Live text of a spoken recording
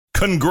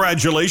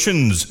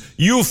Congratulations!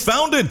 You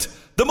found it!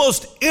 The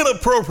most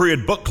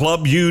inappropriate book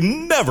club you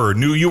never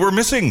knew you were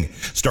missing.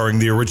 Starring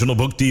the original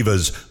book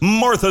divas,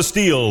 Martha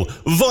Steele,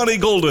 Vonnie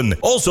Golden,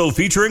 also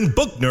featuring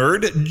book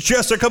nerd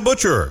Jessica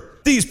Butcher.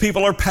 These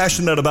people are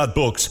passionate about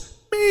books,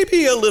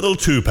 maybe a little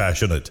too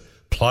passionate.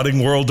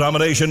 Plotting world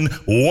domination,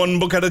 one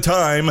book at a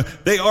time.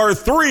 They are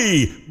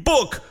 3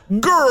 book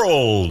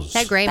girls.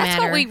 That gray That's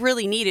matter. what we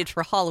really needed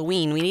for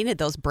Halloween. We needed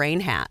those brain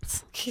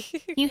hats.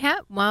 You have?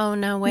 Whoa,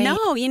 no, wait.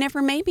 No, you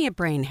never made me a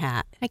brain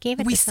hat. I gave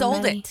it We to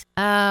somebody. sold it.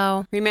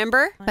 Oh.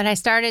 Remember? But I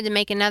started to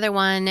make another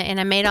one, and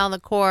I made all the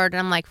cord, and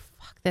I'm like,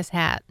 fuck this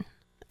hat.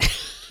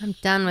 I'm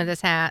done with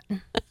this hat.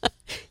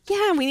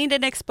 Yeah, we need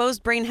an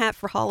exposed brain hat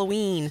for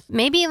Halloween.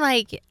 Maybe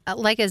like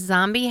a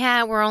zombie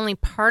hat where only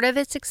part of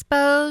it's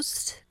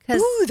exposed. 'Cause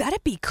Ooh,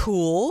 that'd be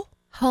cool.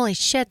 holy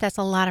shit, that's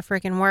a lot of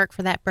freaking work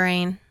for that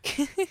brain.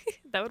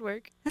 That would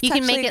work. That's You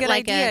can make actually it good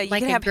like idea. a You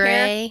like could a have hair.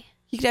 gray,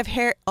 You could have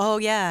hair. Oh,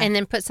 yeah. and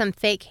then put some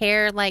fake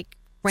hair like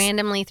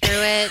randomly through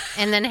it,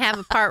 and then have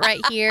a part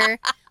right here,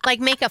 like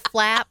make a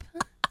flap,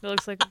 It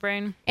looks like a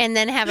brain. and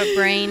then have a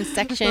brain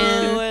section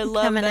Oh, I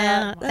love coming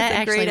that. out. That's That a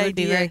actually great would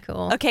be idea. very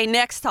cool. Okay,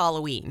 next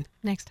Halloween.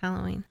 Next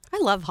Halloween. I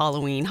love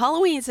Halloween.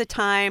 Halloween is a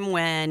time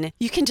when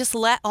you can just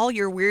let all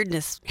your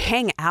weirdness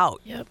hang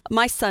out. Yep.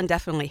 My son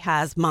definitely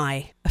has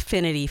my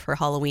affinity for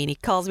Halloween. He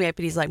calls me up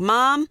and he's like,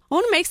 Mom, I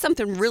want to make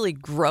something really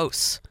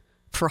gross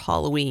for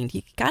Halloween.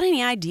 You got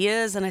any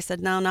ideas? And I said,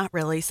 no, not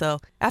really. So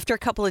after a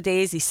couple of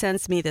days, he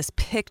sends me this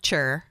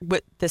picture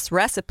with this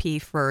recipe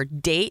for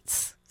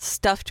dates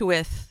stuffed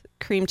with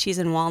cream cheese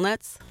and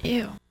walnuts.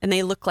 Ew. And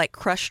they look like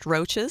crushed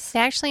roaches. They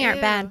actually aren't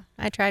Ew. bad.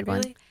 I tried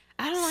one. Really?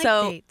 I don't like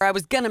So dates. I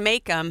was going to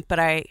make them, but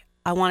I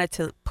wanted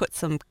to put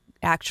some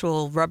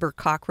actual rubber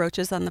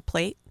cockroaches on the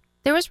plate.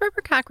 There was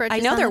rubber cockroaches. I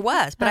know on there the-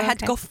 was, but Oh, I had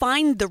to okay. go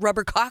find the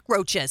rubber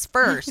cockroaches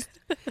first.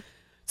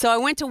 So I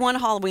went to one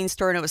Halloween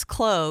store and it was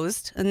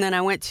closed. And then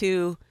I went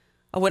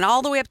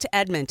all the way up to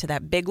Edmond to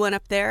that big one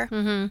up there.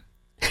 Mm-hmm.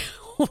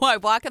 Well, I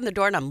walk in the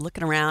door and I'm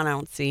looking around. I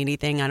don't see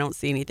anything. I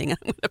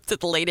went up to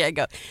the lady. I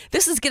go,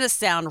 this is going to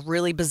sound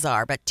really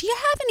bizarre, but do you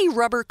have any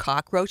rubber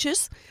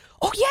cockroaches?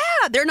 Oh,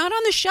 yeah. They're not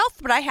on the shelf,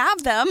 but I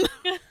have them.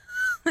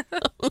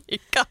 Oh, my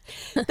God.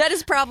 That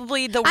is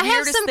probably the I have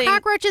weirdest some thing.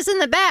 cockroaches in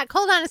the back.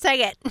 Hold on a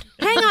second.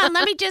 Hang on.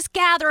 Let me just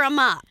gather them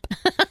up.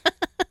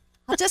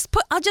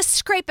 I'll just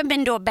scrape them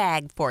into a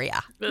bag for you.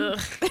 Ugh.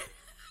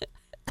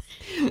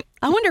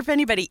 I wonder if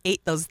anybody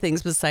ate those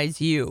things besides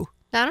you.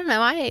 I don't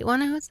know. I ate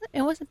one.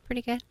 It wasn't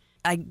pretty good.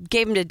 I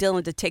gave him to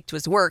Dylan to take to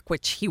his work,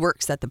 which he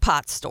works at the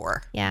pot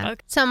store. Yeah.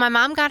 Okay. So my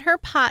mom got her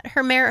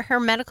her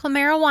medical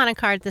marijuana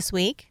card this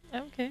week,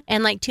 Okay.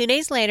 and like 2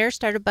 days later,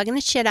 started bugging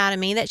the shit out of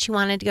me that she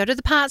wanted to go to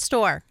the pot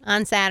store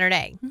on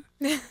Saturday.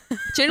 She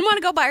didn't want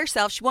to go by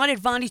herself. She wanted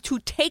Vonnie to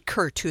take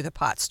her to the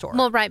pot store.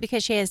 Well, right,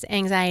 because she has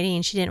anxiety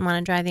and she didn't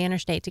want to drive the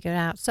interstate to go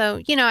out. So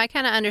I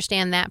kind of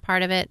understand that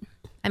part of it.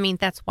 I mean,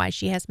 that's why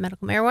she has a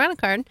medical marijuana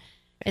card,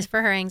 is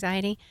for her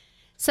anxiety.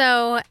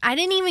 So I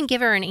didn't even give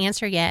her an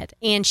answer yet.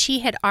 And she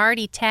had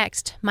already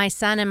texted my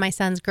son and my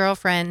son's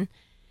girlfriend,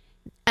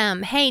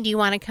 hey, do you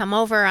want to come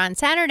over on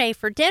Saturday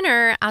for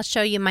dinner? I'll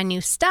show you my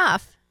new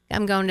stuff.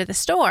 I'm going to the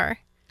store.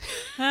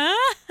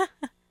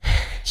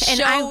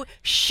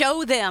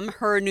 Show them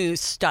her new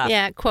stuff.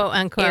 Yeah, quote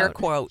unquote. Air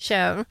quote.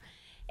 Show.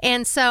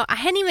 And so I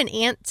hadn't even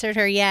answered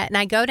her yet. And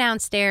I go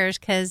downstairs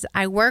because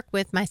I work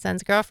with my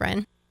son's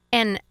girlfriend.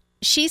 And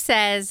she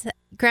says,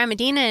 Grandma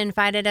Dina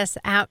invited us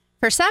out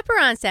for supper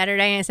on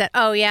Saturday. And I said,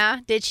 oh, yeah?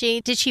 Did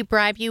she? Did she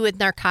bribe you with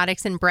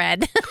narcotics and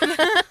bread?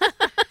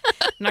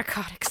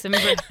 Narcotics and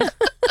bread.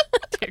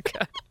 Dear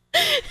God.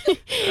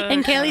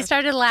 And Kaylee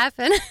started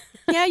laughing.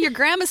 Yeah, your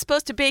grandma's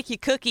supposed to bake you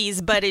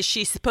cookies, but is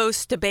she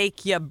supposed to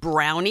bake you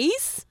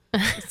brownies?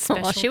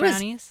 Special Well, she was-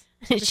 brownies.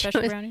 she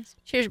Special was- brownies.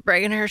 She was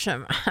breaking her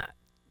some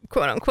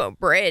quote unquote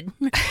bread.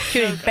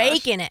 She was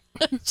baking it.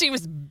 She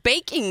was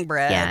baking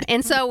bread. Yeah.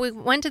 And so we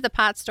went to the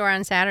pot store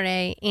on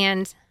Saturday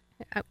and,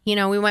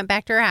 we went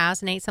back to her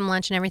house and ate some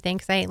lunch and everything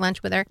because I ate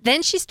lunch with her.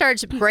 Then she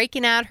starts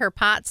breaking out her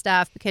pot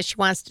stuff because she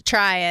wants to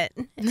try it.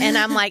 And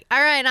I'm like,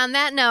 all right, on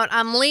that note,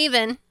 I'm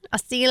leaving. I'll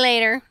see you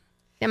later.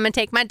 I'm going to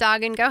take my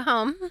dog and go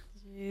home.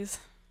 Jeez.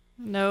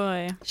 No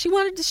way. She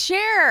wanted to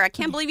share. I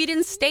can't believe you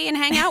didn't stay and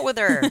hang out with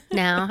her.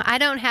 Now, I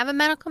don't have a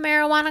medical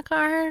marijuana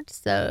card,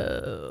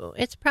 so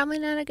it's probably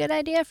not a good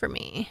idea for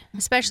me,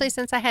 especially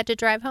since I had to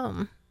drive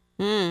home.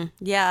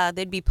 Yeah,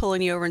 they'd be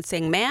pulling you over and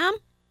saying, ma'am,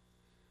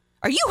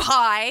 are you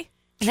high?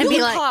 And You I'd be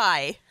look like-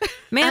 high.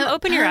 Ma'am,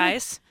 open your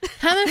eyes.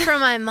 Coming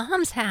from my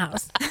mom's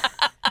house.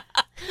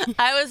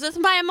 I was with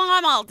my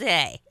mom all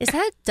day. Is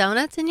that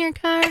donuts in your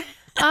car,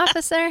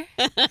 officer?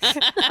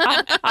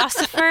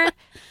 Ossifer,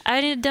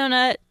 I need a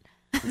donut.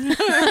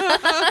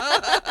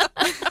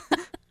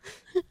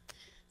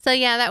 So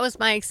yeah, that was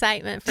my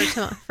excitement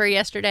for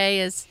yesterday,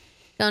 is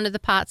going to the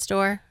pot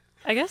store.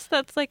 I guess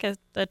that's like a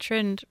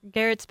trend.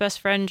 Garrett's best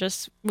friend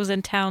just was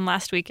in town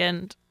last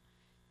weekend.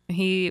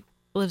 He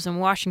lives in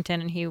Washington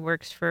and he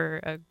works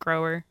for a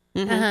grower.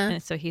 Uh-huh.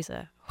 And so he's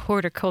a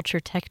horticulture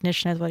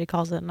technician is what he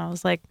calls it. And I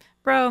was like,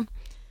 bro,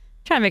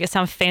 Trying to make it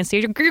sound fancy.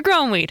 You're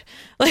growing weed.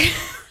 Like,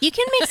 You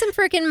can make some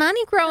freaking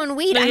money growing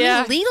weed. I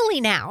Yeah. mean,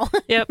 legally now.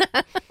 yep.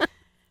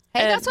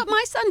 Hey, that's what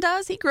my son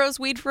does. He grows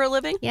weed for a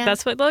living. Yeah.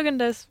 That's what Logan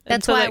does. And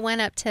That's so, why I like,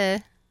 went up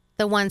to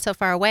the one so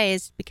far away,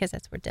 is because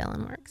that's where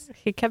Dylan works.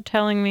 he kept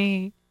telling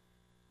me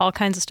all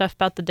kinds of stuff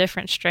about the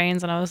different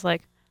strains, and I was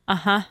like,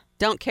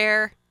 Don't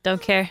care.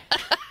 don't care.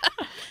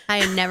 I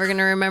am never going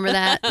to remember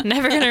that.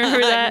 Never gonna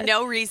remember that.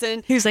 No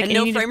reason. He was like, and "And no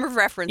you need to- frame of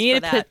reference You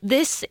for need to that. put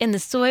this in the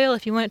soil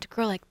if you want it to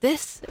grow like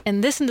this,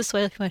 and this in the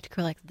soil if you want it to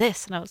grow like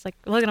this." And I was like,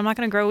 "Logan, I'm not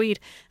going to grow weed."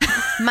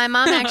 My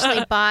mom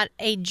actually bought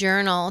a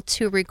journal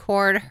to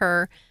record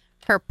her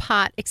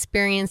pot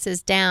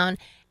experiences down.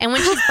 And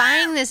when she's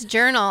buying this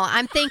journal,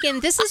 I'm thinking,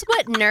 this is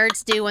what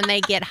nerds do when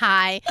they get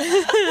high.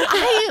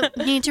 I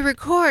need to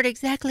record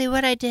exactly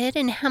what I did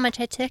and how much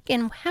I took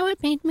and how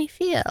it made me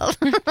feel.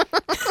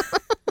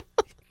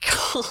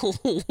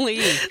 Holy.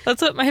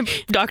 That's what my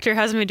doctor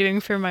has me doing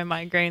for my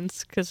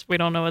migraines because we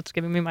don't know what's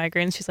giving me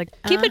migraines. She's like,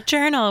 "Keep a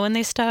journal when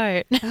they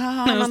start." Oh,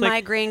 I'm a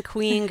migraine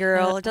queen,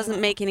 girl. It doesn't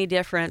make any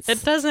difference.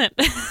 It doesn't.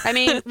 I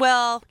mean,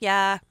 well,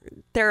 yeah,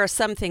 there are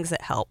some things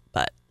that help,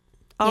 but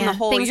on Yeah, the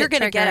whole, things you're that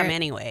going to get trigger them it.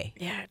 anyway.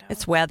 Yeah, I know.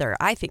 It's weather.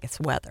 I think it's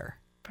weather.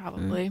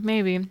 Probably,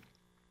 maybe.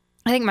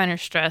 I think mine are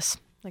stress.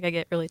 Like I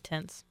get really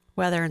tense.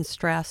 Weather and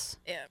stress.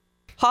 Yeah.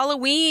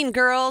 Halloween,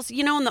 girls.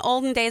 You know, in the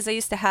olden days, I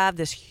used to have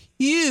this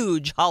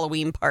huge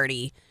Halloween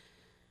party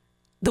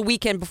the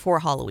weekend before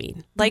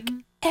Halloween. Like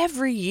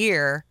every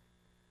year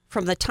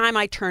from the time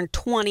I turned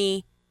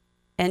 20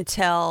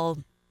 until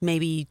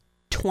maybe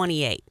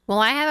 28. Well,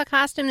 I have a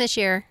costume this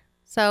year.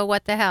 So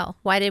what the hell?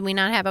 Why did we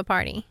not have a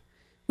party?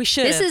 We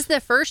should. This is the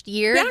first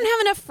year. We don't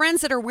have enough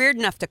friends that are weird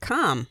enough to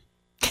come.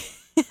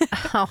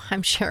 Oh,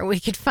 I'm sure we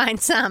could find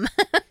some.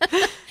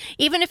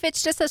 Even if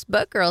it's just us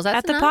book girls. That's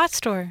At the enough. pot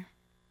store.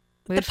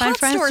 We The would find pot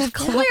friends store is to-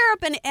 clear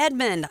up in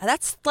Edmond.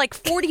 That's like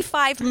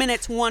 45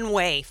 minutes one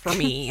way for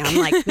me. I'm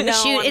like, no,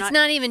 Shoot, I'm it's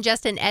not even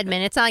just in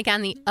Edmond. It's like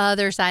on the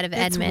other side of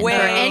Edmond. way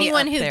For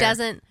anyone up who there.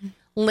 doesn't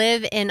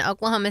live in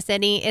Oklahoma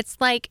City, it's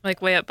like,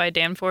 like way up by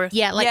Danforth.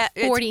 yeah, like Yeah,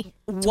 it's 40.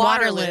 It's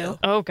Waterloo.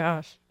 Oh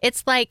gosh.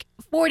 It's like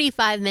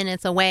 45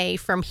 minutes away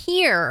from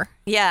here.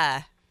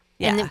 Yeah.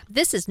 Yeah. And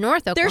this is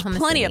North There's Oklahoma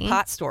plenty City. of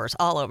pot stores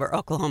all over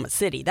Oklahoma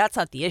City. That's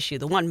not the issue.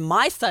 The one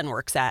my son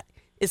works at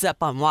is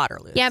up on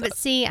Waterloo. Yeah, so- but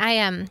see, I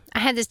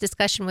had this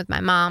discussion with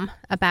my mom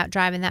about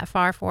driving that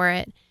far for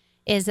it.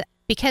 Is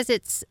because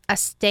it's a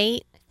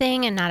state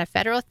thing and not a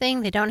federal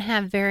thing. They don't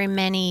have very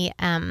many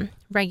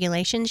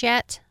regulations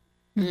yet.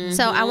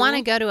 So I want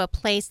to go to a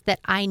place that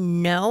I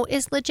know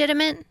is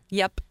legitimate.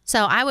 Yep.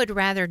 So I would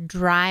rather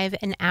drive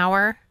an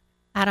hour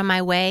out of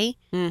my way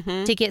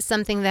to get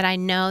something that I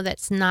know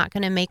that's not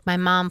going to make my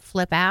mom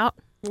flip out.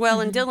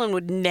 Well, and Dylan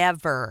would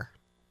never.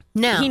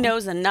 No. He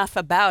knows enough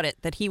about it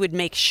that he would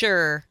make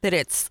sure that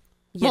it's,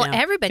 you Well, know.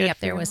 everybody good up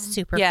there for was them.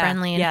 super Yeah,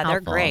 friendly and yeah, they're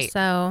helpful. great.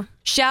 So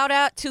Shout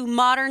out to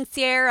Modern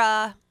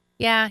Sierra.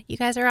 yeah, you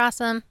guys are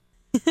awesome.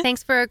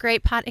 Thanks for a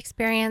great pot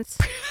experience.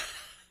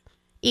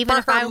 Even For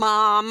if her I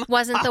mom.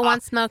 wasn't the one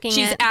smoking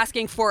She's it,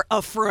 asking for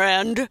a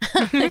friend.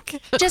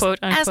 just Quote,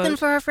 asking unquote.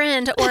 for a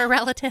friend or a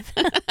relative.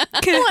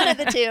 One of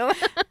the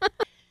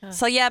two.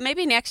 So, yeah,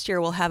 maybe next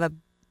year we'll have a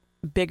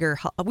bigger.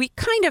 We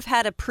kind of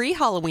had a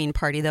pre-Halloween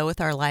party, though,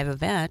 with our live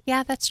event.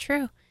 Yeah, that's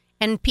true.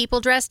 And people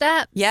dressed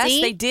up. Yes,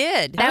 See? they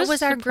did. That was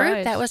was our group.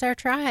 surprised. That was our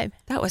tribe.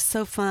 That was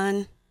so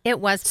fun.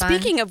 It was fun.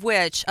 Speaking of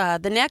which,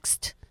 the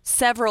next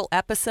several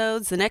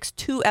episodes, the next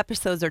 2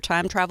 episodes are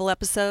time travel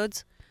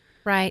episodes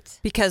right.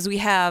 because we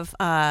have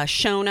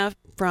Shona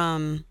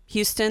from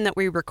Houston that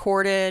we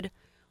recorded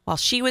while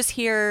she was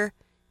here,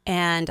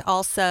 and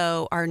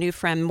also our new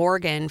friend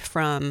Morgan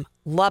from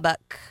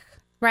Lubbock.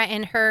 Right,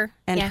 and her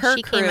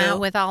she came crew.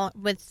 out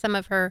with some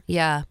of her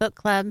Yeah. book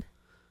club.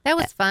 That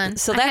was fun.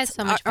 So I had that's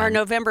so much our fun.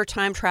 November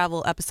time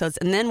travel episodes.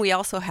 And then we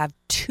also have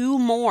 2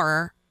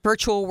 more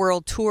virtual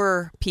world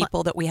tour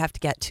people that we have to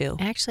get to.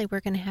 Actually, we're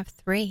going to have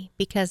 3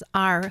 because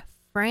our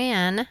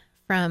Fran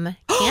from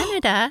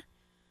Canada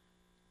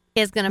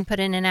is going to put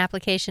in an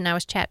application. I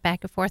was chat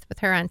back and forth with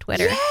her on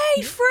Twitter.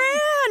 Yay,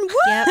 Fran! Woo!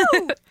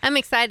 Yep. I'm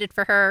excited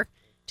for her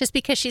just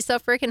because she's so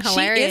freaking She is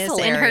hilarious. And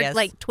her hilarious.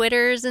 like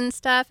Twitters and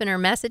stuff and her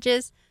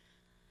messages.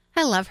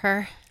 I love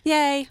her.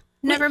 Yay.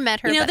 Never met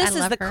her, You know, but this I is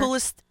love the her.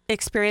 coolest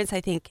experience I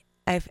think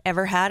I've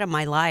ever had in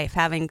my life,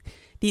 having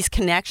these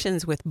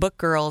connections with book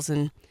girls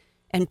and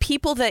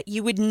people that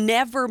you would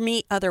never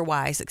meet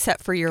otherwise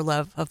except for your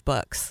love of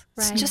books.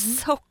 Right. It's just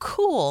so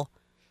cool.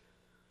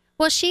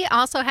 Well, she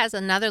also has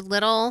another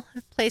little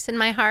place in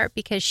my heart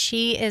because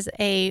she is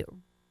a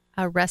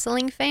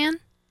wrestling fan.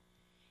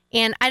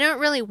 And I don't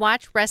really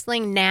watch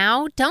wrestling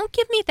now. Don't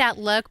give me that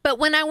look. But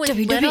when I was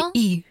little,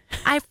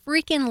 I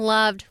freaking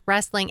loved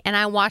wrestling and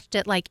I watched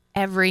it like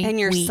every And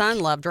your week. son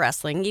loved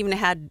wrestling. He even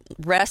had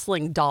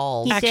wrestling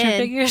dolls. He Action did.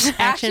 figures.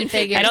 Action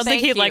figures. I don't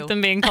think Thank he'd like you. them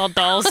being called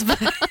dolls.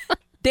 But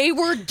They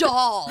were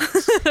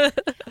dolls.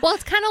 Well,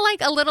 it's kind of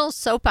like a little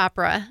soap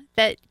opera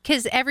that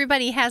because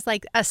everybody has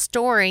like a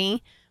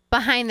story,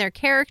 behind their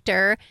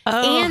character,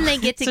 and they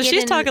get to so get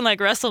she's in. talking like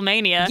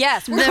WrestleMania.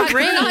 Yes,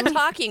 we're not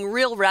talking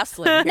real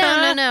wrestling.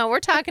 Here. No. We're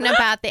talking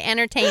about the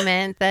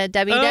entertainment, the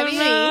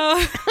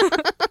WWE.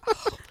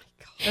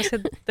 I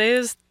said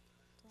those.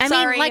 I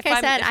Sorry mean, like if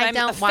I said, if I I'm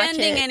don't watch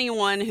offending it.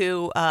 anyone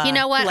who You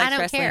know what? who I likes don't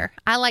wrestling. care.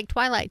 I like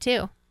Twilight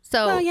too.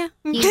 So Oh, yeah.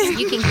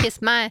 you can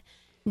kiss my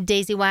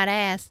Daisy White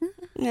ass.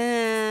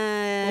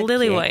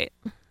 Lily White.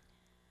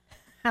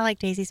 I like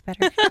Daisy's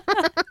better.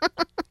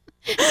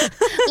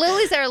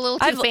 Lilies are a little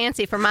too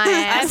fancy for my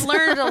ass. I've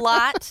learned a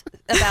lot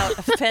about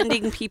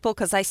offending people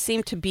because I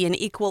seem to be an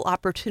equal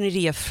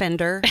opportunity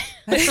offender.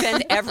 I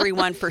offend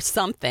everyone for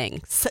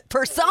something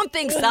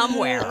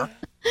somewhere.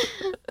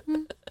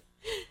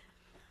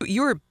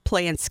 You were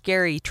playing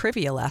scary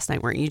trivia last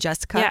night, weren't you,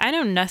 Jessica? Yeah, I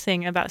know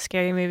nothing about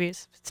scary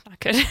movies. It's not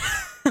good.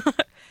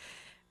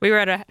 We were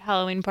at a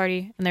Halloween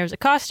party, and there was a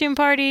costume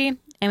party,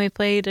 and we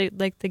played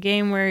like the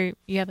game where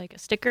you have like a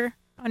sticker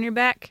on your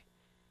back,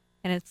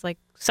 and it's like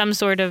some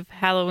sort of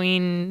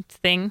Halloween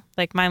thing.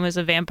 Like mine was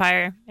a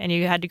vampire, and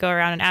you had to go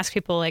around and ask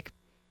people like,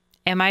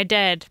 "Am I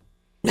dead?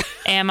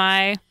 Can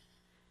I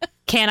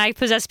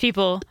possess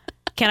people?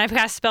 Can I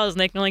cast spells?"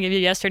 And they can only give you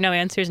yes or no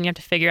answers, and you have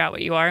to figure out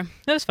what you are.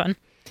 It was fun.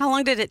 How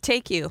long did it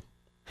take you?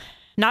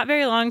 Not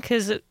very long,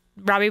 because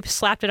Robbie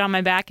slapped it on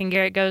my back, and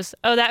Garrett goes,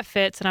 "Oh, that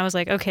fits." And I was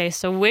like, "Okay,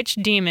 so which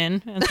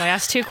demon?" And so I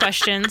asked 2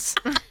 questions.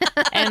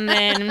 And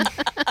then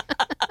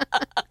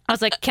I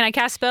was like, "Can I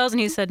cast spells?" And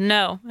he said,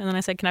 "No." And then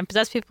I said, "Can I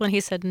possess people?" And he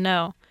said,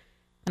 "No."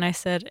 And I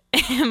said,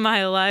 "Am I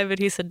alive?" And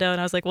he said, "No."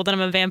 And I was like, "Well, then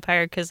I'm a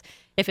vampire, because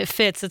if it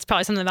fits, it's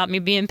probably something about me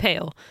being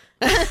pale."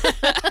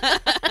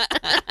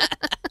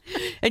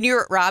 And you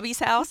were at Robbie's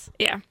house?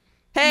 Yeah.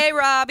 Hey,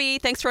 Robbie,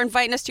 thanks for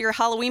inviting us to your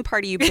Halloween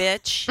party, you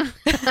bitch.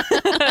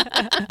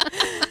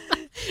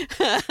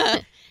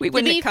 We To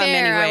wouldn't be have come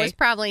fair, anyway. I was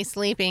probably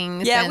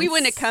sleeping. Yeah, since we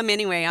wouldn't have come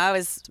anyway. I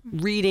was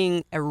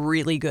reading a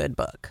really good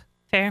book.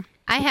 Fair.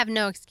 I have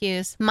no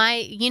excuse.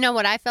 You know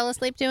what I fell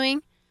asleep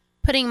doing?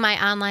 Putting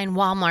my online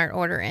Walmart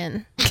order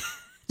in.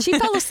 She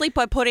fell asleep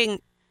by putting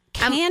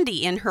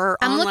candy in her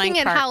I'm online looking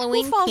at cart.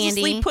 Halloween Who falls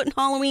candy. asleep putting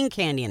Halloween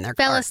candy in their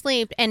Fell cart?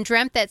 asleep and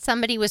dreamt that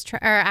somebody was,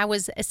 or I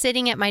was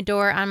sitting at my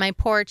door on my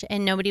porch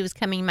and nobody was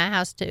coming to my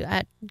house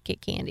to get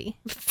candy.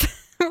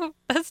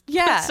 That's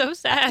so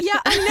sad. Yeah,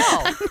 I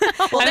know.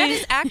 Well, that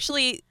is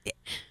actually,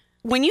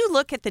 when you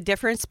look at the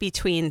difference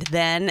between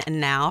then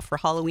and now for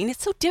Halloween,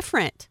 it's so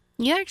different.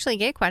 You actually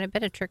get quite a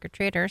bit of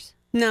trick-or-treaters.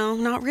 No,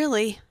 not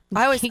really.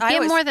 You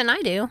get more than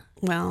I do.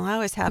 Well, I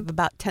always have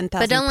about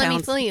 10,000 But don't let me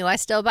pounds. fool you. I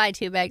still buy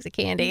 2 bags of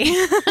candy.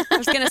 I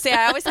was going to say,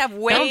 I always have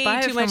way Don't buy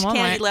it too much from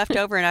candy Walmart. left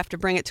over and I have to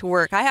bring it to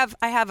work. I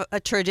have a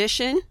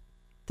tradition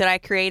that I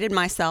created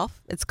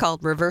myself. It's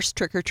called reverse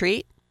trick or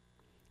treat.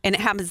 And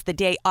it happens the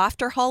day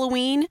after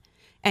Halloween.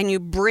 And you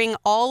bring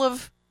all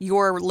of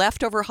your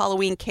leftover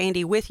Halloween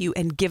candy with you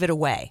and give it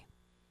away.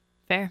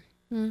 Fair.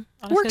 Honestly,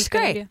 Works that's a good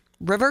great. idea.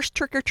 Reverse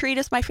trick or treat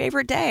is my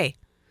favorite day.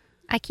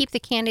 I keep the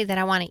candy that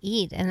I want to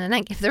eat, and then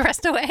I give the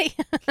rest away.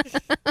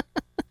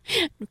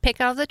 Pick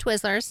all the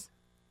Twizzlers.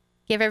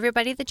 Give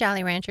everybody the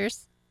Jolly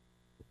Ranchers.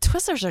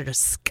 Twizzlers are I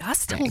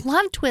disgusting.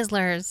 love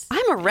Twizzlers.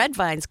 I'm a Red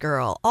Vines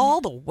girl all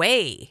the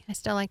way. I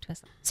still like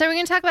Twizzlers. So we're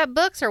going to talk about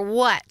books or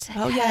what?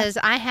 Oh, yeah. Because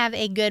I have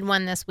a good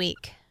one this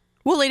week.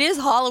 Well, it is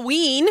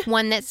Halloween.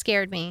 One that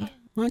scared me.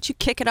 Why don't you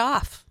kick it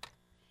off?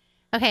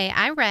 Okay,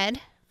 I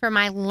read for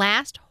my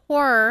last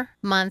horror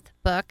month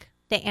book,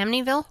 The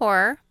Amityville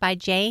Horror by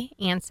Jay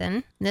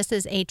Anson. This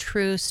is a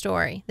true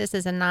story. This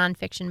is a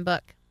nonfiction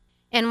book.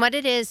 And what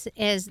it is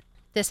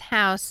this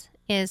house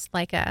is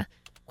like a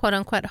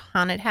quote-unquote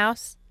haunted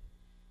house.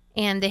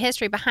 And the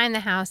history behind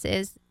the house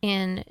is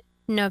in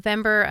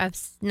November of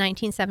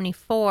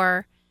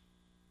 1974,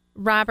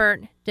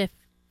 Robert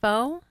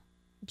Defoe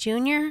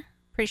Jr.,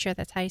 pretty sure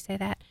that's how you say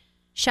that,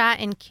 shot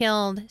and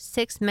killed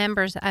 6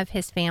 members of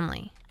his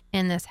family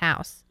in this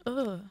house.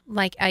 Ugh.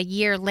 Like a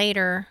year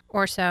later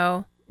or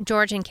so,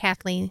 George and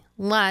Kathleen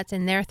Lutz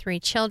and their 3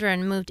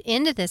 children moved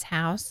into this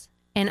house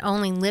and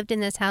only lived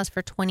in this house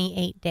for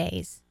 28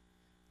 days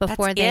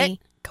before That's it?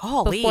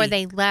 Golly. before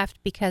they left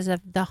because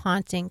of the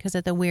haunting, because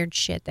of the weird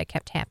shit that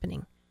kept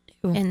happening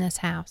in this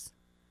house.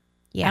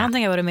 I Yeah. don't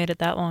think I would have made it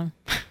that long.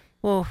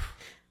 Oof.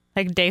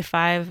 Like day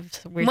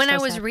 5. Weird When I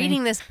stuff's was happening.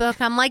 reading this book,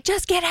 I'm like,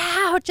 just get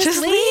out, just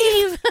Just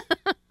leave.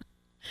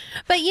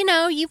 But you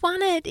know, you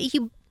wanted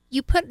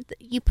you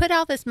put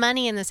all this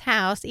money in this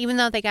house, even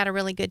though they got a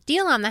really good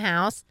deal on the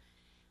house,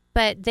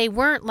 but they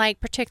weren't like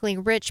particularly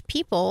rich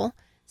people.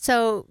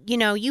 So, you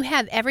know, you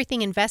have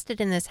everything invested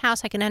in this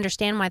house. I can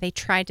understand why they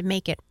tried to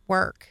make it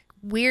work.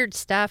 Weird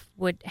stuff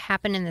would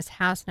happen in this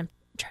house, and I'm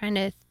trying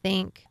to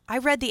think. I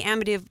read the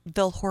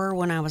Amityville Horror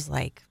when I was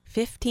like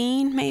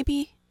 15,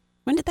 maybe.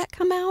 When did that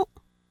come out?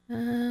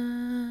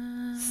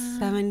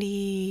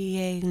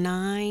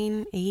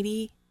 79,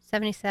 80,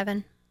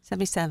 77.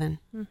 77.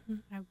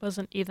 I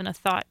wasn't even a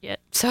thought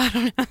yet, so I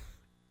don't know.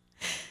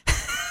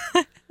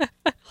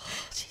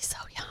 She's so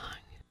young.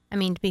 I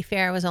mean, to be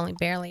fair, I was only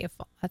barely a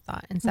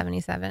thought in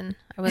 77.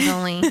 I was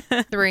only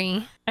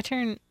 3. I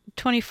turned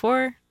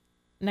 24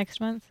 next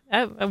month.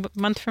 A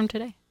month from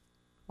today.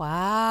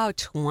 Wow,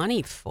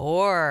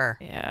 24.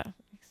 Yeah,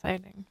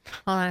 exciting.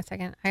 Hold on a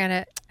second.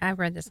 I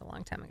read this a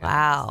long time ago.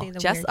 Wow. See the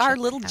Just weird our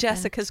shit little that happened.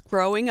 Jessica's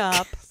growing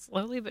up.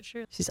 Slowly but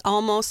surely. She's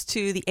almost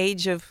to the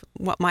age of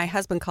what my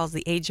husband calls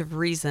the age of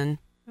reason.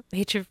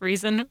 Age of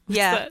reason. What's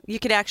Yeah, that? you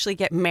could actually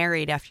get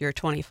married after you're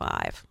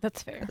 25.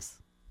 That's fair.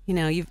 You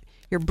know,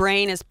 your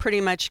brain is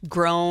pretty much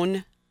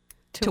grown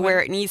to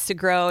where it needs to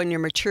grow, and your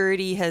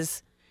maturity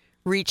has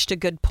reached a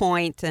good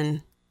point,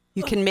 and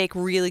you can make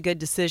really good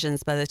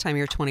decisions by the time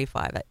you're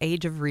 25, at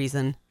age of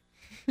reason.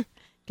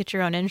 Get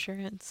your own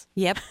insurance.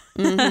 Yep.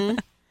 Mm-hmm.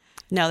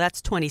 No,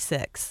 that's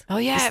 26. Oh,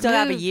 yeah. You it still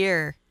have a moved.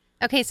 year.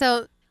 Okay,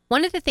 so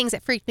one of the things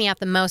that freaked me out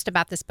the most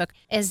about this book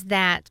is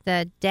that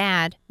the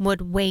dad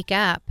would wake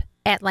up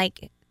at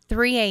like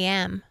 3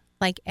 a.m.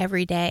 like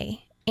every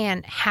day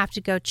and have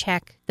to go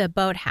check the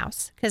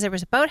boathouse because there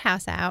was a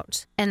boathouse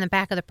out in the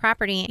back of the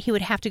property. He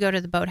would have to go to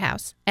the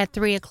boathouse at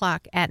 3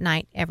 o'clock at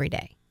night every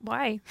day.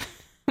 Why?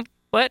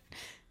 What?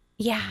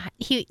 Yeah,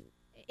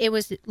 it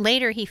was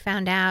later he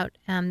found out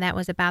that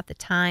was about the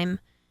time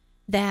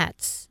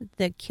that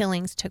the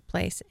killings took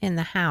place in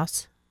the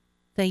house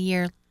the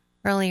year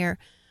earlier.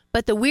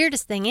 But the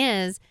weirdest thing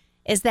is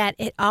that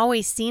it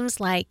always seems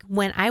like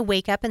when I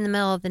wake up in the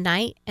middle of the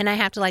night and I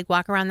have to like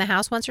walk around the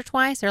house once or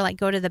twice or like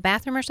go to the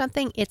bathroom or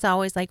something, it's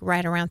always like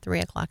right around 3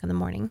 o'clock in the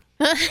morning.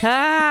 Come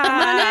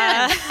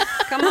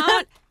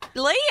on.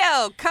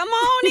 Leo, come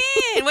on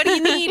in. What do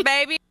you need,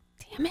 baby?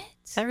 Damn it.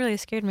 That really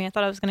scared me. I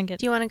thought I was going to get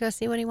Do you want to go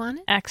see what he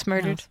wanted? axe No,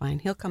 murdered. it's fine.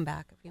 He'll come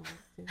back if he wants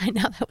to. I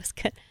know that was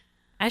good.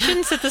 I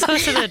shouldn't sit this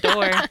close to the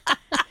door.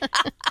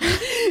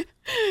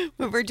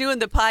 When we're doing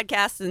the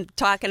podcast and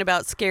talking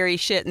about scary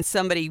shit and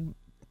somebody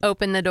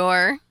Open the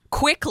door.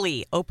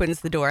 quickly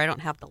opens the door. I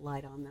don't have the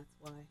light on, that's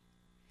why.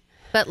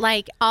 But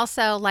like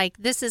also like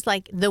this is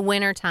like the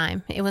winter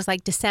time. It was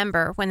like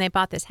December when they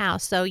bought this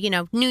house. So, you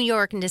know, New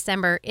York in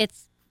December,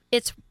 it's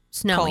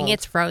snowing, Cold.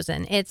 it's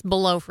frozen, it's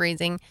below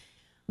freezing.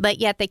 But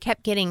yet they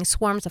kept getting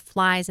swarms of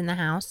flies in the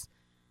house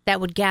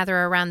that would gather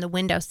around the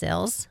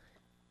windowsills.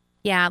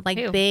 Yeah, like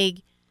Ew.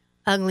 big,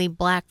 ugly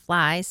black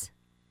flies.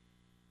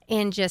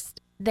 And just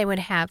they would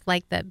have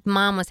like the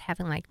mom was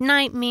having like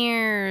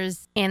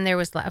nightmares, and there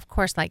was of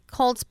course like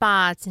cold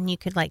spots, and you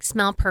could like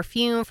smell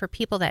perfume for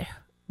people that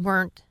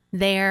weren't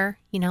there,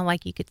 you know,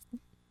 like you could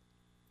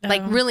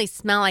like really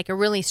smell like a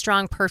really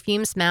strong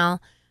perfume smell,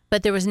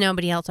 but there was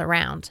nobody else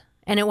around,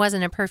 and it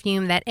wasn't a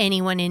perfume that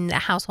anyone in the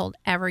household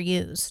ever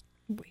used.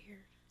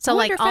 Weird. So I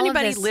like wonder if all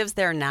anybody of this, lives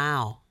there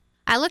now.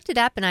 I looked it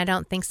up and I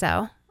don't think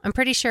so. I'm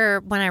pretty sure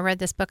when I read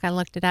this book I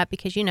looked it up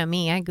because you know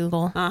me, I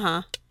Google.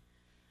 Uh-huh.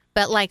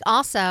 But like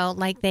also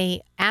like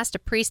they asked a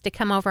priest to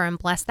come over and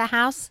bless the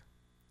house,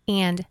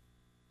 and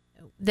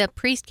the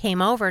priest came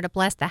over to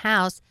bless the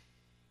house,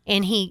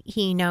 and he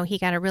you know, he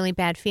got a really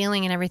bad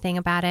feeling and everything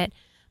about it.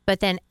 But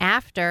then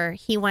after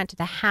he went to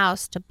the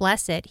house to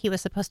bless it, he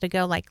was supposed to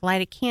go like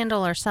light a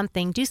candle or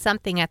something, do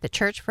something at the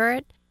church for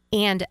it.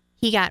 And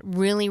he got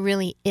really,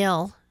 really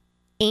ill,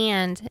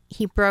 and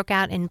he broke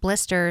out in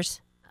blisters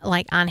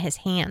like on his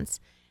hands.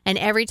 And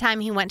every time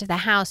he went to the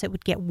house, it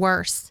would get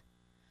worse.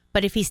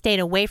 But if he stayed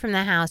away from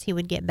the house, he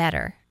would get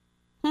better,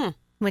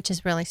 which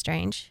is really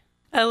strange.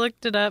 I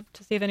looked it up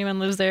to see if anyone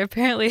lives there.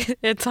 Apparently,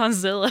 it's on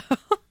Zillow.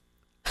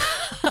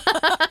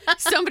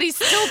 Somebody's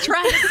still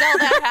trying to sell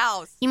that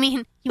house. You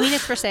mean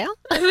it's for sale?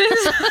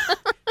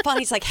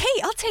 Bonnie's like,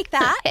 hey, I'll take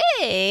that.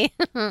 Hey.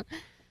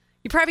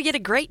 You probably get a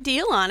great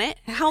deal on it.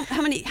 How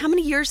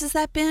many years has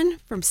that been?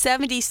 From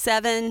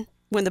 77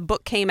 when the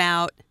book came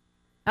out.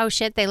 Oh,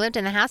 shit. They lived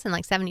in the house in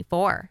like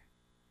 74,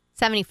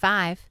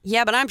 75.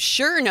 Yeah, but I'm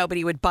sure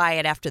nobody would buy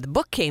it after the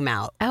book came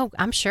out. Oh,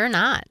 I'm sure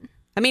not.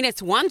 I mean,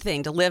 it's one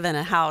thing to live in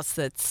a house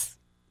that's,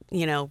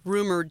 you know,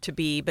 rumored to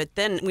be, but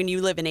then when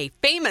you live in a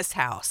famous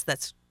house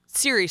that's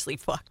seriously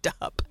fucked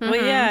up. Well,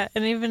 yeah,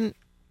 and even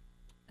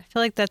I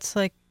feel like that's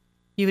like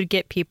you would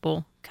get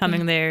people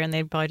coming there, and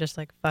they'd probably just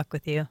like fuck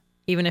with you,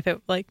 even if it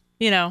like,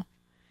 you know,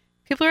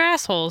 people are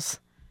assholes.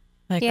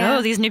 Like, Yeah,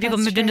 oh, these new people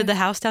that's moved into true. the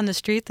house down the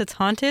street that's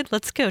haunted.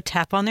 Let's go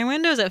tap on their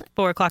windows at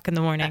 4 o'clock in the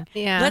morning.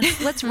 Yeah.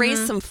 Let's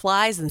raise some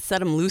flies and set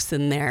them loose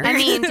in there. I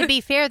mean, to be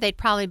fair, they'd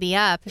probably be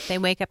up if they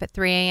wake up at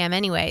 3 a.m.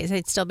 anyways.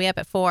 They'd still be up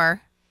at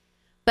 4.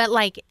 But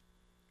like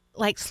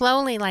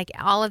slowly, like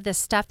all of this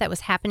stuff that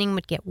was happening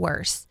would get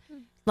worse.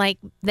 Like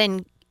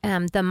then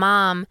the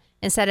mom,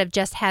 instead of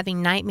just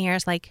having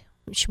nightmares, like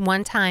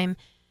one time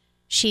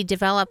she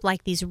developed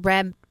like these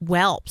red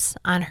whelps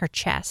on her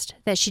chest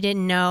that she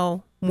didn't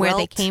know where they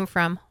Welt? came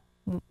from.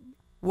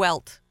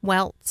 Welt.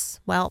 Whelps,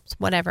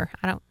 whatever.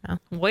 I don't know.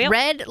 Well,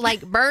 Red,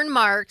 like burn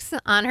marks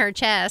on her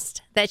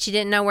chest that she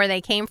didn't know where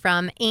they came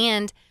from.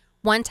 And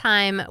one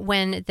time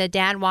when the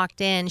dad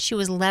walked in, she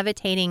was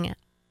levitating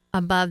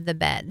above the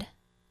bed.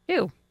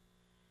 ew.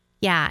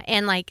 Yeah.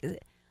 And like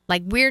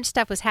weird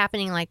stuff was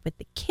happening like with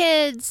the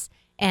kids,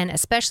 and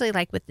especially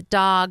like with the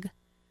dog.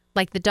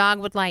 Like the dog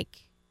would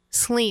like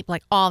sleep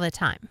like all the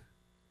time.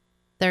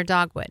 Their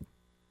dog would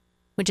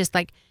just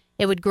like,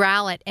 it would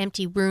growl at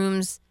empty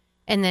rooms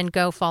and then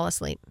go fall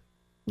asleep.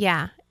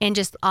 Yeah. and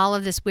just all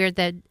of this weird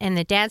and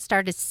the dad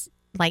started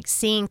like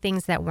seeing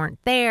things that weren't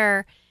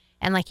there.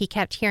 And like he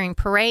kept hearing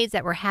parades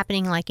that were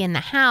happening like in the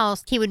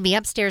house. He would be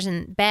upstairs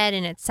in bed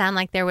and it sounded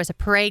like there was a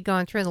parade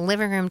going through the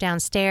living room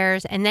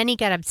downstairs. And then he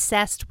got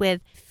obsessed with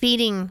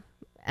feeding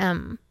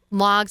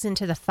logs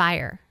into the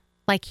fire.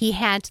 Like he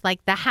had to,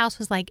 like the house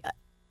was like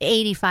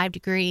 85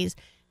 degrees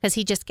because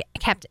he just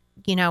kept,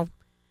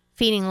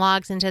 feeding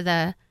logs into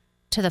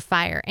the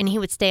fire. And he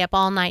would stay up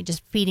all night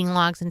just feeding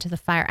logs into the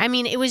fire. I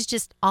mean, it was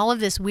just all of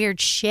this weird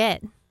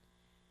shit.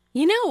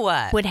 You know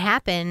what would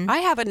happen? I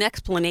have an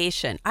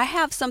explanation. I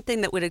have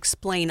something that would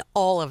explain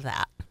all of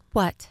that.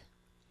 What?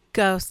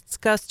 Ghosts.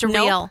 Ghosts are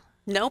real.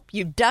 Nope.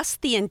 You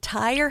dust the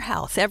entire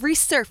house, every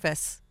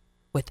surface,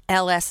 with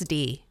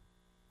LSD.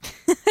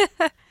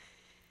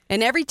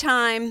 And every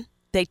time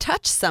they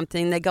touch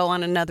something, they go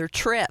on another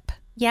trip.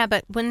 Yeah,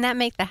 but wouldn't that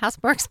make the house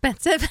more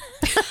expensive?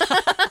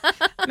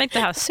 Make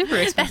the house super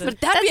expensive.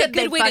 That'd be a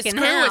good way to fucking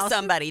screw house. with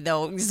somebody,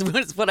 though,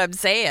 is what I'm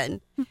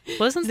saying.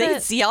 Wasn't They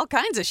that see all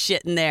kinds of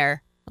shit in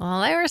there.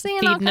 Well, they were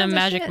seeing all feeding kinds them of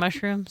magic shit.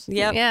 mushrooms?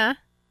 Yep. Yeah.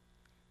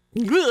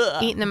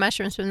 Ugh. Eating the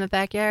mushrooms from the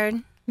backyard.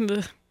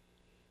 Ugh.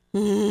 Yeah,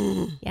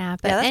 but Yeah,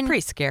 that's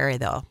pretty scary,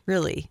 though,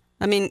 really.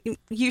 I mean,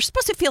 you're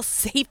supposed to feel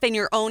safe in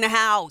your own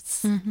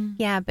house.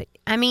 Yeah, but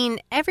I mean,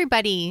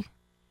 everyone's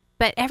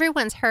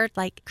heard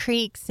like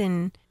creaks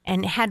and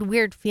had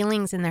weird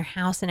feelings in their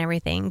house and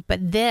everything.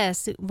 But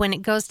this, when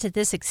it goes to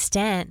this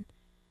extent,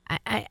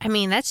 I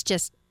mean, that's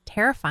just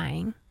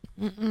terrifying.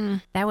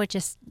 That would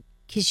just,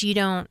 because you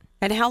don't.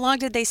 And how long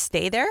did they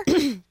stay there?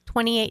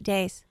 28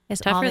 days is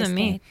Tougher all they than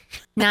me.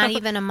 stayed. Not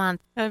even a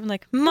month. I'm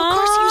like, Mom. Of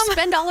course, you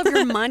spend all of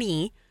your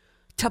money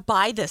to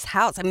buy this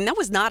house. I mean, that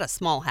was not a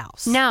small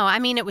house. No, I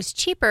mean, it was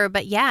cheaper,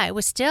 but yeah, it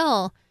was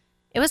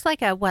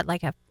like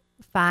a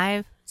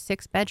 5-6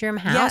 bedroom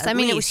house. Yeah, I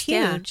mean, it was least,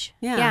 yeah. huge.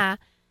 Yeah.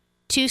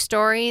 2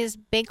 stories,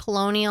 big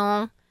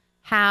colonial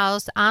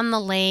house on the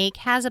lake,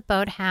 has a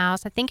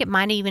boathouse. I think it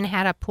might have even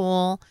had a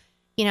pool,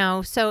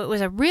 so it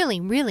was a really,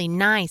 really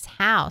nice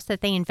house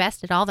that they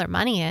invested all their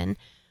money in.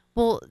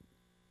 Well,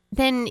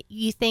 then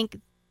you think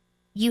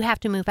you have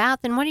to move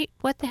out. Then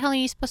what the hell are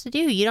you supposed to do?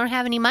 You don't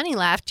have any money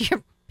left.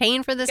 You're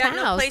paying for this Got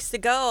house. no place to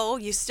go.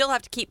 You still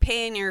have to keep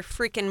paying your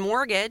freaking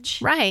mortgage.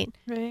 Right.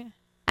 Right.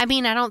 I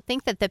mean, I don't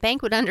think that the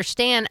bank would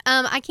understand.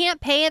 I can't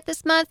pay it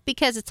this month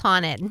because it's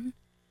haunted.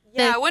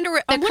 Yeah, I wonder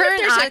if current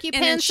there's an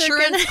occupants are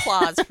insurance gonna-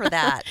 clause for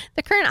that.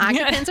 The current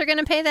occupants are going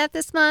to pay that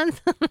this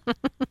month.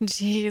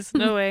 Jeez,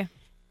 no way.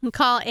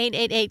 Call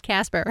 888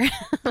 Casper.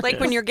 Like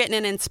when you're getting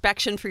an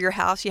inspection for your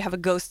house, you have a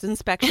ghost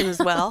inspection as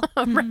well.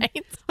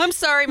 Right. I'm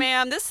sorry,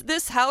 ma'am.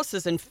 This house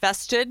is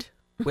infested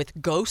with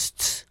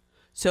ghosts.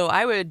 So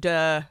I would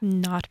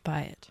Not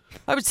buy it.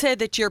 say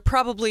that you're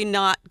probably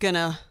not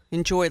gonna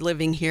enjoy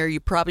living here.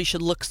 You probably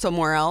should look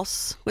somewhere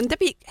else. Wouldn't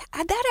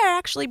that'd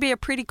actually be a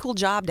pretty cool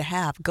job to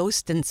have,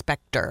 ghost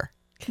inspector.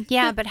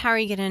 Yeah, but how are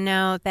you going to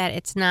know that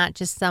it's not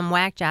just some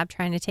whack job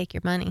trying to take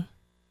your money?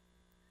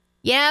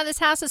 Yeah, this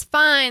house is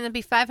fine. That'd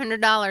be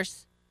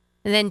 $500.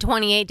 And then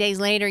 28 days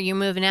later, you're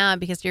moving out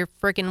because your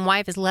freaking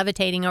wife is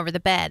levitating over the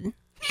bed.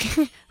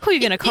 Who are you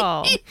going to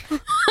call?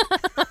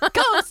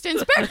 Ghost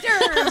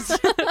inspectors.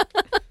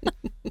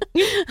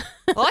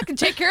 Well, I can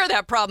take care of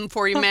that problem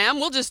for you, ma'am.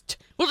 We'll just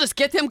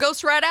get them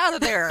ghosts right out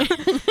of there.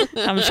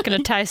 I'm just going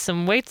to tie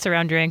some weights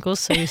around your ankles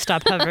so you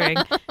stop hovering.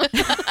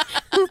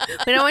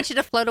 We don't want you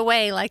to float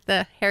away like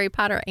the Harry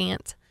Potter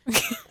ant.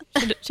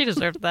 She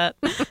deserved that.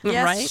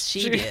 Yes, Right?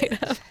 she did.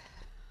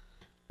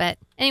 But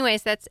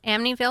anyways, that's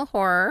Amityville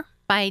Horror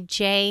by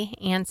Jay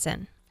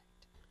Anson.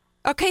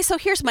 Okay, so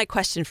here's my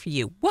question for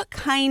you. What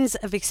kinds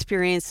of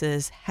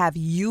experiences have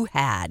you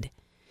had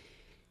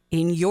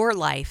in your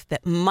life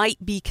that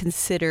might be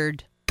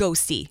considered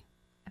ghosty?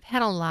 I've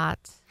had a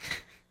lot.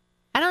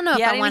 I don't know You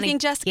if had I want anything,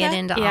 to Jessica? get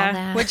into Yeah. all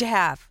that. What'd you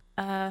have?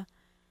 I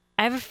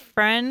have a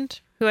friend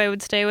who I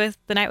would stay with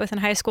the night with in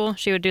high school.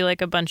 She would do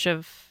like a bunch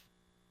of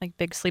like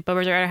big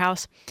sleepovers at her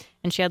house.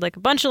 And she had like a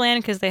bunch of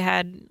land because they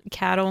had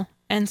cattle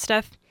and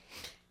stuff.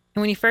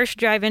 And when you first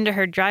drive into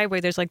her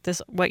driveway, there's like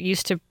this, what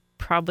used to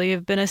probably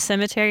have been a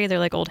cemetery. They're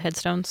like old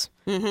headstones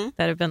that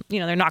have been,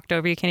 they're knocked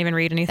over. You can't even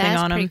read anything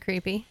That's on pretty them.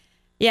 creepy.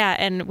 Yeah,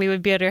 and we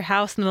would be at her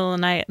house in the middle of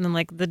the night, and then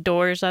like the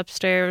doors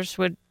upstairs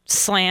would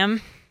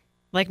slam,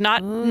 like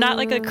not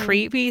like a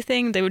creepy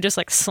thing. They would just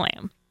like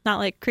slam, not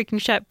like creaking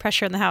shut,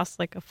 pressure in the house,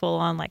 like a full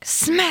on like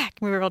smack.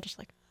 We were all just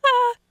like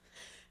ah.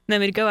 And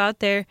then we'd go out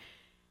there,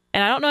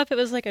 and I don't know if it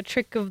was like a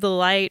trick of the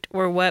light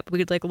or what. But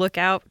we'd like look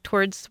out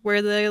towards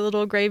where the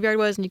little graveyard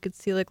was, and you could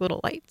see like little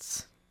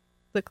lights,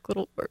 like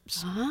little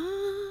orbs.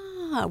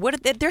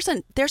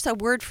 There's a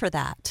word for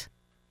that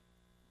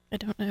I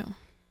don't know,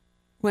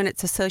 when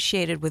it's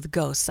associated with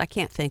ghosts. I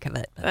can't think of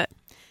it. but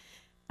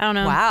I don't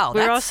know. Wow, we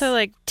were that's- also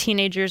like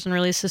teenagers and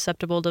really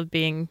susceptible to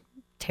being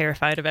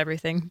terrified of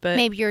everything. But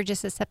Maybe you're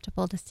just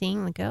susceptible to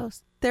seeing the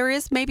ghost. There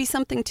is maybe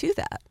something to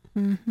that.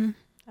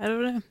 I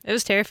don't know. It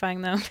was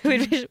terrifying though.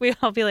 We'd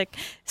all be like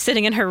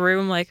sitting in her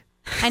room, like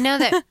I know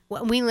that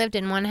we lived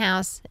in one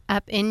house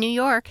up in New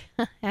York,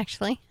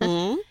 actually,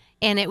 Mm-hmm.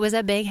 and it was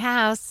a big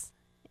house.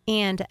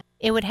 and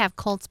it would have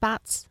cold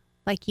spots.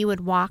 Like you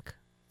would walk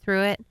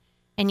through it,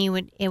 and you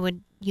would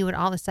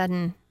all of a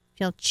sudden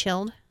feel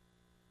chilled,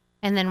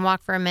 and then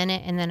walk for a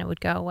minute, and then it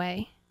would go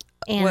away.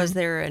 And Was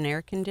there an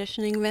air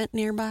conditioning vent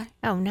nearby?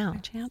 oh no, By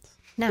chance?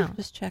 no,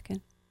 Just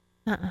checking.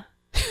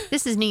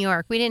 this is New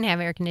York. We didn't have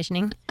air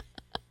conditioning.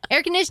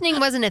 Air conditioning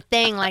wasn't a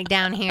thing like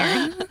down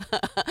here.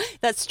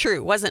 That's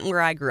true. Wasn't where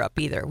I grew up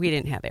either. We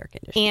didn't have air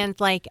conditioning. And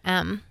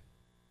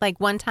like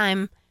one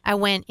time I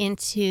went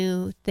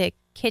into the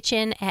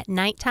kitchen at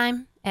night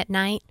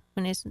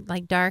when it's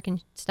like dark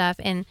and stuff,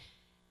 and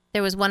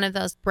there was one of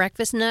those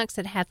breakfast nooks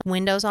that had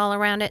windows all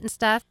around it and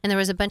stuff, and there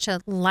was a bunch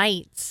of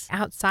lights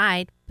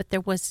outside, but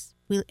it was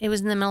in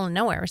the middle of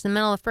nowhere. It was in the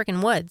middle of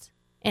freaking woods,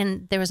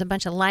 and there was a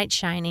bunch of lights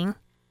shining.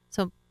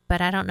 So,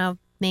 but I don't know,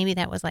 maybe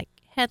that was like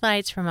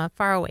headlights from a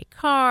faraway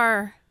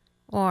car,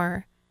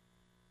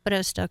 but it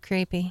was still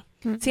creepy.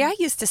 See, I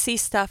used to see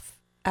stuff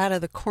out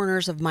of the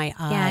corners of my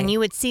eye. Yeah, and you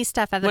would see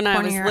stuff out of the when corner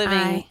I was of your living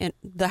eye. in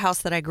the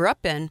house that I grew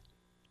up in.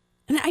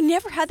 And I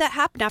never had that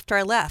happen after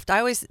I left. I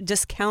always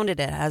discounted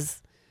it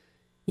as,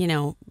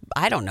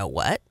 I don't know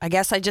what. I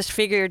guess I just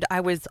figured I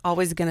was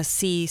always going to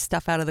see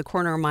stuff out of the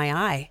corner of my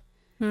eye.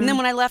 And then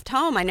when I left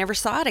home, I never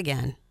saw it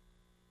again.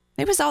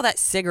 Maybe it was all that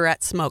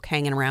cigarette smoke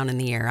hanging around in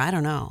the air. I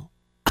don't know.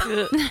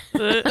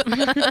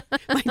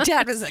 My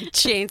dad was a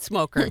chain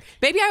smoker.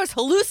 Maybe I was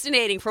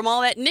hallucinating from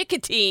all that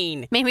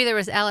nicotine. Maybe there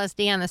was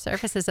LSD on the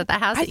surfaces of the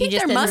house I that you think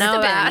just there didn't must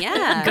know have about. been,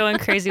 yeah. Going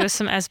crazy with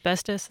some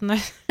asbestos in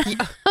there.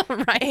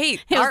 Right. Hey,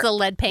 it was the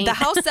lead paint. The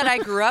house that I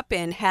grew up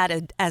in had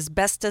an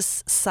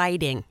asbestos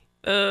siding.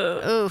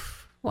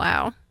 Oof.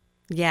 Wow.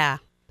 Yeah.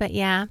 But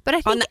I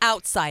think On the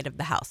outside of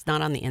the house,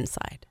 not on the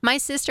inside. my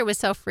sister was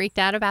so freaked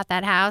out about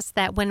that house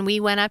that when we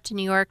went up to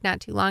New York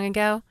not too long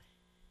ago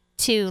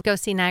to go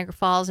see Niagara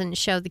Falls and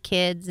show the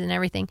kids and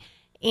everything,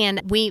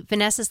 and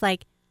Vanessa's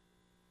like,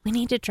 we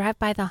need to drive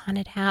by the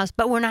haunted house,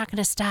 but we're not going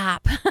to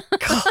stop.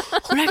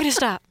 We're not going to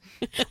stop.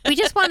 She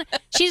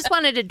just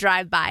wanted to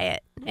drive by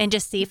it and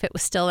just see if it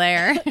was still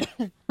there.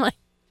 Like,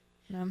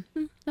 No.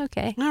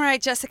 okay. All right,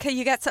 Jessica,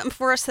 you got something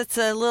for us that's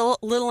a little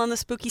on the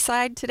spooky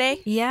side today?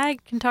 Yeah, I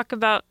can talk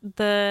about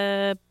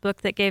the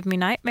book that gave me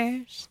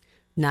nightmares.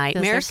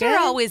 Nightmares Those are are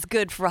good. always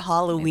good for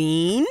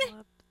Halloween.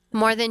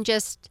 More than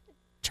just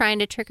trying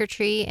to trick or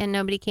treat and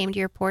nobody came to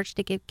your porch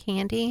to give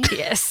candy.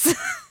 Yes.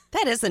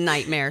 That is a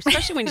nightmare,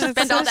 especially when you That's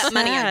spend so all that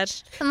money on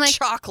sad. I'm like,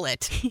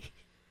 chocolate.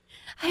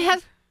 I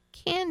have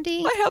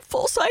candy. I have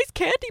full-size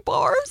candy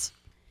bars.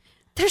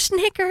 They're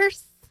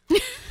Snickers.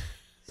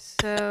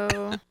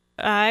 So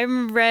I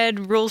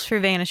read Rules for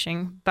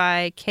Vanishing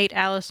by Kate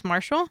Alice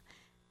Marshall,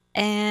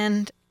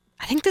 and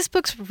I think this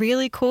book's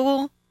really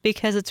cool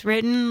because it's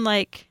written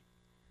like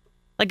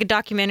a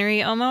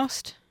documentary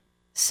almost.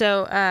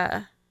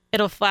 So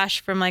it'll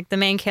flash from like the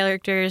main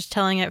characters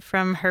telling it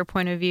from her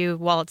point of view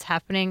while it's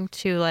happening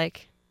to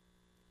like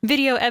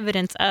video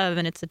evidence of,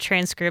 and it's a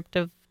transcript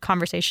of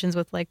conversations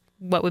with like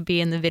what would be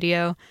in the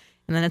video,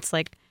 and then it's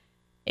like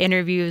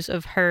interviews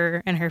of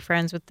her and her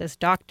friends with this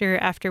doctor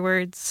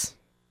afterwards.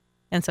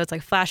 And so it's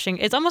like flashing.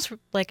 It's almost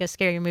like a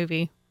scary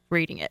movie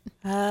reading it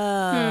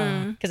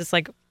Oh. because it's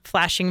like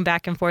flashing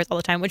back and forth all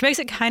the time, which makes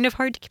it kind of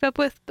hard to keep up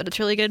with, but it's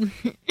really good.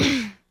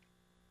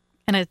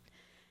 And it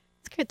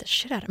scared the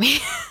shit out of me.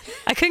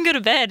 I couldn't go to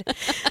bed.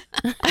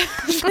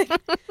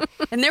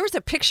 And there was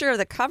a picture of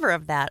the cover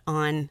of that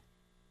on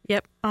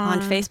Yep.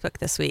 Facebook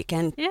this week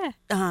and Yeah.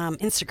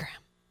 Instagram.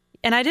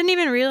 And I didn't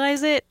even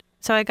realize it.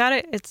 So I got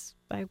it. It's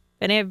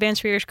an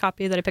advanced reader's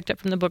copy that I picked up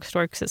from the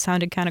bookstore because it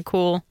sounded kind of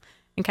cool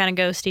and kind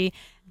of ghosty.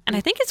 And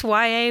I think it's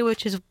YA,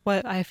 which is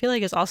what I feel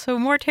like is also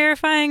more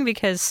terrifying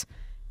because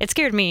it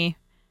scared me.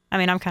 I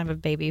mean, I'm kind of a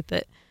baby,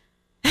 but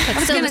Still,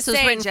 gonna this was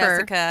say, written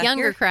Jessica, for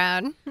younger you're-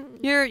 crowd.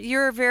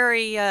 You're a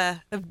very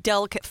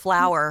delicate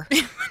flower.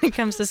 when it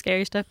comes to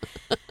scary stuff,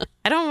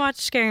 I don't watch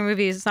scary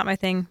movies. It's not my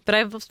thing. But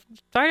I've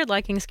started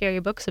liking scary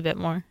books a bit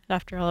more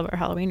after all of our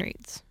Halloween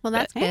reads. Well,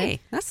 that's good. Hey,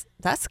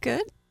 that's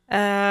good.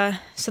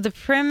 So the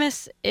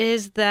premise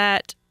is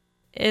that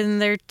in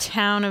their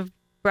town of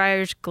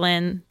Briar's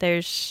Glen,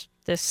 there's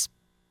this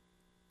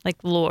like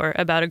lore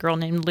about a girl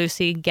named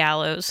Lucy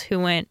Gallows who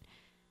went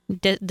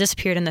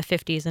disappeared in the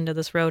 50s into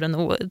this road in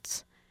the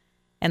woods.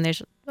 And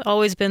there's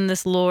always been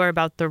this lore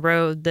about the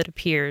road that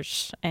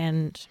appears,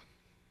 and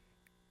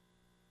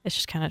it's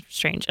just kind of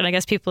strange. And I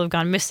guess people have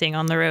gone missing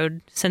on the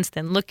road since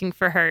then looking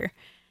for her.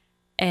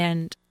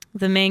 And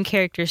the main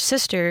character's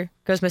sister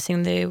goes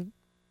missing the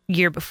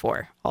year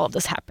before all of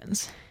this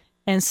happens.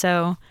 And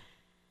so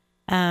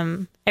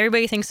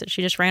everybody thinks that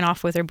she just ran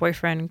off with her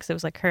boyfriend because it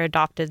was like her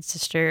adopted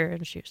sister.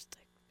 And she was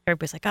like,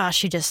 everybody's like, oh,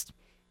 she just,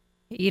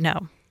 you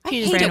know, I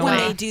She just hate ran it when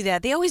away. they do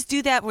that. They always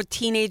do that with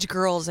teenage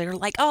girls. They're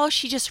like, oh,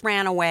 she just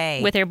ran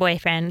away. with her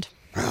boyfriend.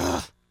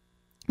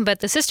 But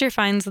the sister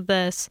finds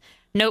this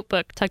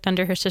notebook tucked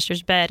under her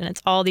sister's bed, and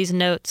it's all these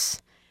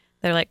notes.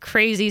 They're like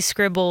crazy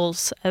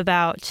scribbles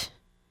about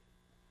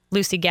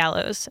Lucy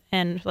Gallows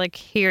and like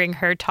hearing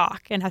her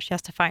talk and how she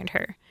has to find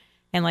her,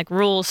 and like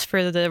rules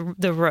for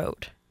the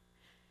road.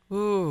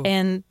 Ooh.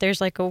 And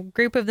there's like a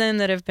group of them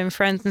that have been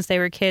friends since they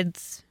were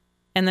kids.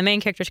 And the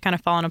main character's kind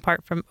of fallen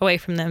away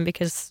from them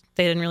because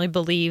they didn't really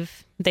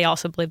believe. They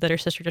also believed that her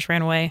sister just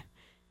ran away.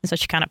 And so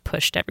she kind of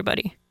pushed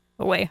everybody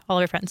away, all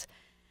her friends.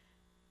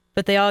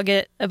 But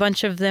a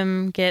bunch of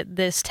them get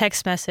this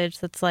text message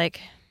that's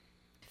like,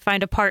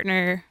 find a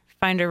partner,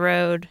 find a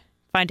road,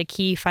 find a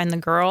key, find the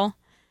girl.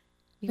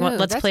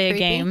 Let's play a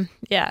game.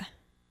 Yeah.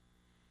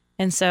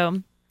 And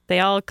so they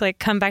all like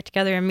come back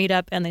together and meet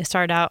up, and they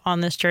start out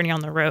on this journey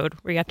on the road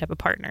where you have to have a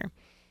partner.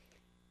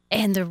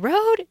 And the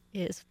road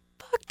is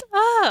fucked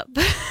up.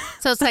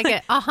 So it's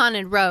like a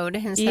haunted road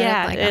instead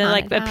of like a it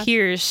haunted house.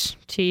 appears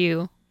to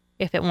you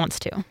if it wants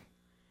to.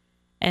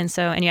 And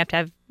you have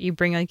to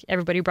bring like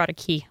everybody brought a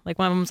key. Like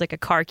one of them's like a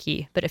car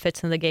key, but it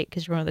fits in the gate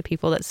because you're one of the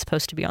people that's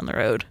supposed to be on the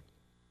road.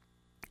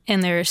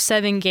 And there are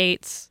 7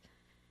 gates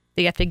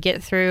that you have to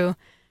get through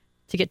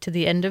to get to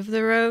the end of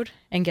the road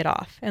and get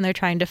off. And they're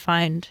trying to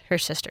find her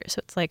sister. So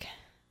it's like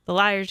the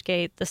Liar's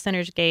Gate, the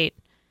Sinner's Gate,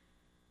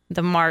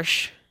 the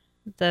marsh,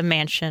 the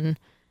mansion,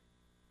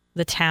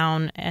 the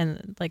town,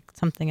 and like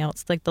something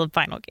else, like the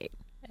final gate.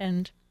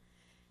 And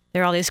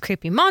there are all these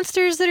creepy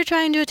monsters that are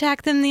trying to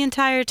attack them the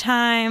entire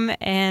time.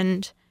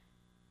 And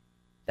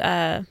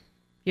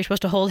you're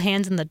supposed to hold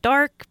hands in the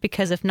dark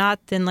because if not,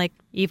 then like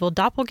evil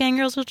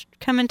doppelgangers will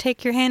come and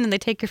take your hand and they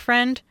take your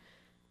friend.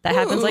 That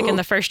happens like in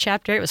the first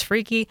chapter. It was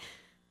freaky.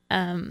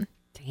 Damn.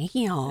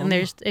 And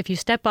if you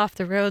step off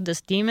the road,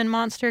 this demon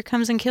monster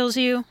comes and kills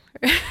you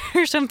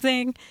or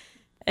something.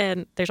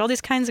 And there's all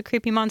these kinds of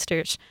creepy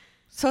monsters.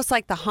 So it's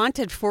like the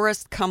haunted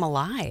forest come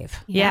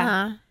alive.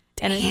 Yeah.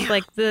 And it's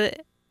like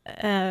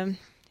and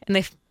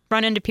they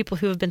run into people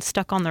who have been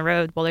stuck on the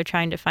road while they're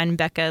trying to find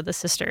Becca, the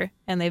sister.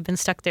 And they've been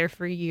stuck there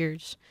for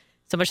years.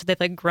 So much that they've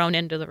like grown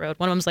into the road.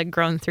 One of them's like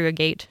grown through a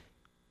gate.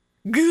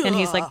 And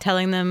he's like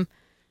telling them,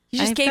 you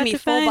just gave me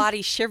full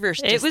body shivers.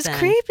 It was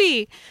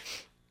creepy.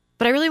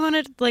 But I really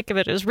wanted like it.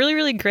 It was really,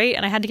 really great,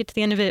 and I had to get to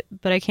the end of it,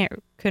 but I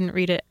couldn't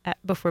read it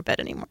before bed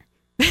anymore.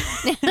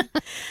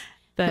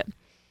 But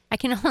I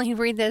can only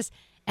read this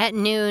at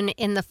noon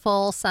in the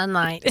full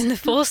sunlight. In the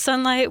full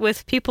sunlight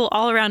with people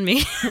all around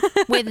me.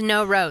 With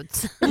no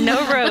roads.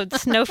 No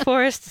roads, no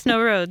forests, no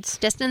roads.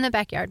 Just in the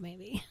backyard,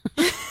 maybe.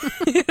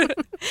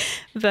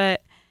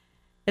 But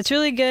it's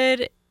really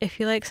good if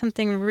you like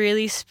something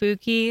really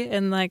spooky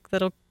and like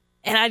little.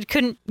 And I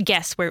couldn't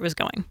guess where it was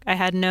going. I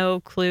had no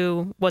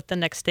clue what the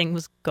next thing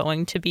was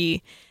going to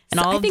be. And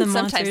all of the monsters.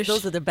 I think sometimes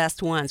those are the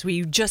best ones where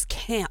you just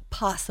can't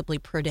possibly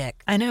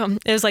predict. I know.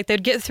 It was like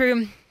they'd get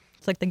through.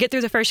 It's like they get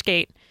through the first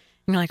gate,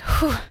 and you're like,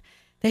 "Whew,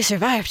 they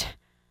survived."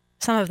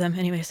 Some of them,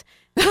 anyways.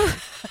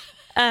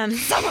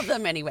 Some of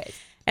them, anyways.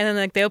 And then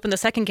like they open the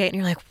second gate, and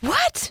you're like,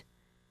 "What?"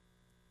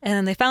 And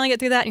then they finally get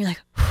through that, and you're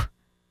like, "Whew,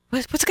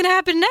 what's going to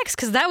happen next?"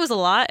 Because that was a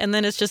lot, and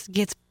then it just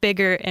gets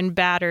bigger and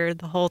badder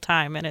the whole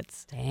time, and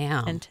it's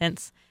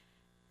intense.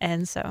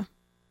 And so,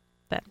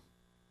 but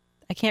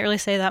I can't really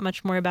say that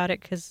much more about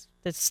it because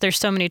there's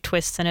so many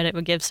twists in it. It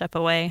would give stuff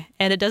away,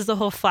 and it does the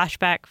whole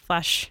flashback,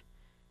 flash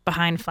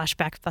behind,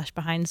 flashback, flash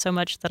behind so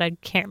much that I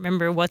can't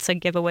remember what's a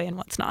giveaway and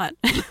what's not.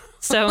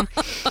 So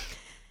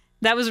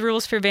that was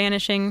Rules for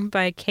Vanishing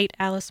by Kate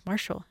Alice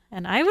Marshall,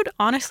 and I would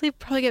honestly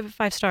probably give it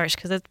 5 stars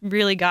because it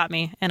really got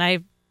me, and I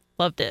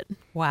loved it.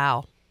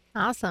 Wow.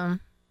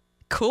 Awesome.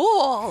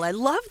 Cool. I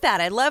love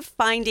that. I love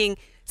finding.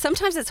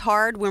 Sometimes it's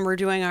hard when we're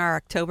doing our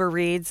October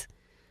reads,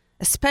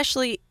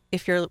 especially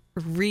if you're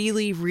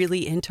really,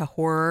 really into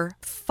horror,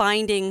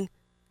 finding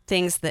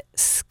things that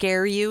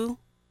scare you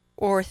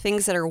or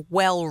things that are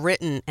well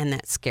written and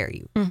that scare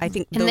you. I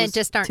think And that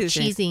just aren't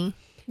cheesy.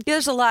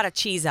 There's a lot of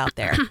cheese out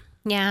there.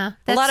 Yeah.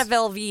 A lot of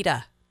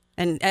Velveeta.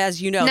 And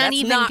as you know, not that's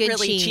even not good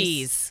really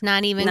cheese.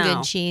 Not even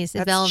good cheese.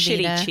 That's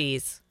Velveeta. shitty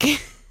cheese.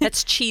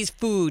 That's cheese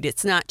food.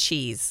 It's not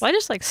cheese. Well, I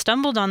just like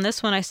stumbled on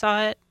this one. I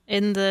saw it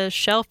in the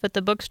shelf at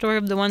the bookstore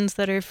of the ones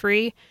that are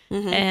free.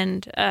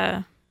 And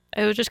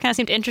it just kind of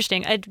seemed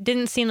interesting. It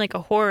didn't seem like a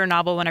horror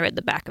novel when I read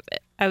the back of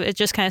it. It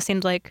just kind of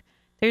seemed like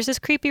there's this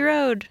creepy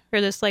road or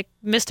this like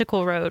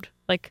mystical road.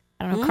 Like,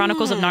 I don't know,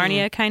 Chronicles of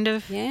Narnia kind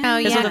of. Yeah.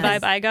 Oh, That's yeah. the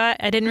vibe I got.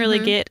 I didn't really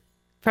get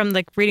from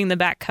like reading the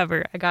back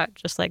cover. I got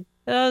just like,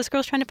 oh, this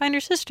girl's trying to find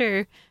her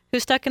sister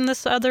who's stuck in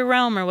this other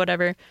realm or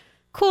whatever.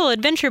 Cool,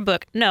 adventure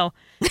book. No,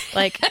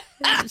 like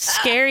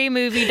scary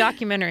movie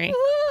documentary.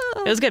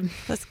 It was good.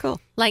 That's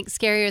cool. Like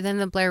scarier than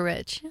the Blair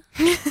Witch.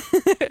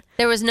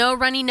 There was no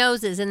runny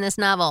noses in this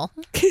novel.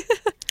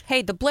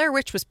 Hey, the Blair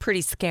Witch was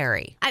pretty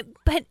scary.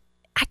 But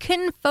I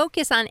couldn't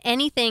focus on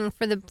anything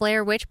for the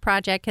Blair Witch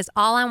Project because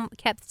all I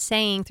kept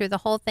saying through the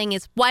whole thing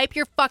is wipe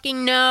your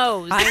fucking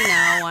nose.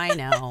 I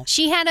know.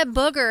 She had a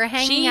booger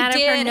hanging out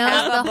of her did nose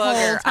have the a whole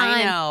booger.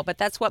 time. I know, but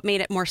that's what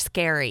made it more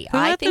scary. Who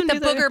I let think the them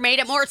do that? booger made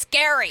it more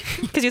scary.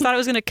 Because you thought it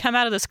was going to come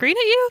out of the screen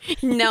at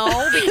you?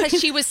 No,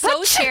 because she was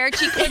so scared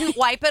she couldn't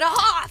wipe it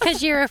off.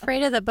 Because you're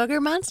afraid of the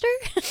booger monster?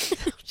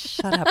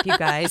 Shut up, you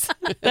guys.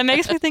 That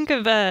makes me think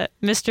of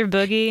Mr.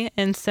 Boogie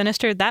and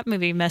Sinister. That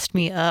movie messed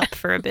me up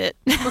for a bit.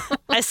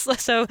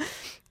 So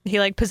he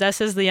like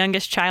possesses the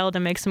youngest child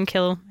and makes him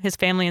kill his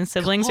family and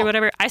siblings or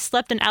whatever. I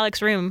slept in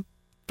Alex's room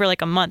for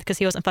like a month because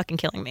he wasn't fucking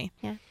killing me.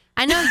 Yeah.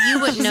 I know you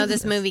wouldn't know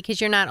this movie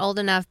because you're not old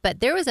enough, but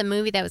there was a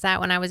movie that was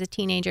out when I was a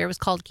teenager. It was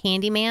called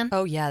Candyman.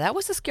 Oh, yeah. That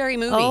was a scary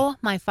movie. Oh,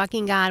 my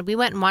fucking God. We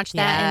went and watched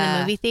that in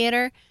the movie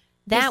theater.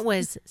 That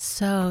was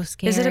so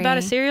scary. Is it about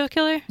a serial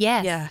killer?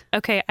 Yes. Yeah.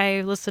 Okay,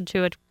 I listened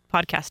to a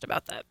podcast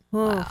about that.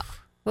 Wow.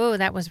 Oh,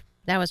 that was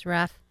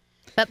rough.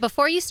 But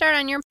before you start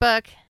on your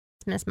book,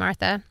 Miss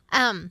Martha,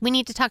 we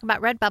need to talk about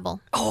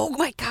Redbubble. Oh,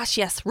 my gosh.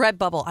 Yes.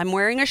 Redbubble. I'm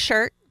wearing a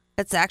shirt.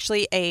 It's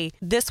actually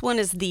this one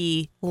is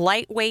the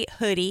lightweight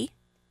hoodie.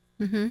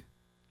 Mm-hmm.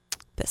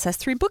 That says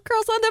 3 Book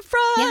Girls on the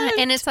front.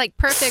 Yeah, and it's like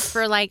perfect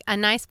for like a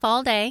nice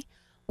fall day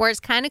where it's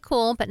kind of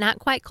cool, but not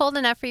quite cold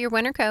enough for your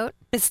winter coat.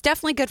 It's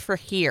definitely good for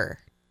here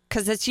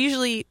because it's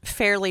usually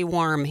fairly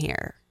warm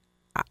here.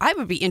 I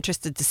would be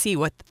interested to see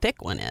what the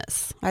thick one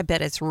is. I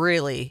bet it's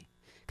really,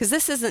 because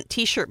this isn't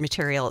t-shirt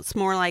material. It's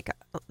more like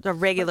a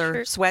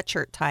regular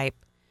sweatshirt type.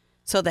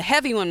 So the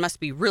heavy one must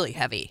be really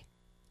heavy.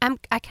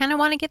 I kind of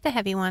want to get the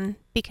heavy one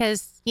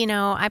because, you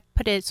know, I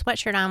put a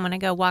sweatshirt on when I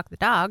go walk the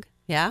dog.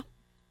 Yeah.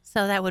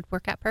 So that would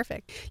work out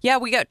perfect. Yeah,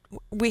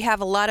 we have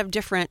a lot of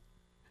different.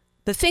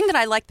 The thing that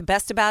I like the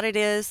best about it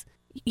is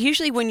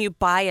usually when you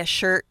buy a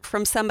shirt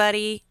from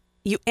somebody,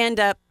 you end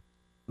up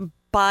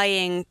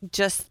buying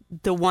just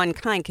the one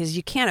kind because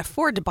you can't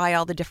afford to buy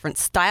all the different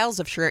styles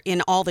of shirt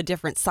in all the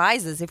different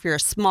sizes if you're a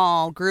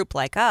small group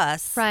like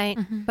us. Right.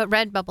 Mm-hmm. But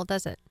Redbubble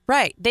does it.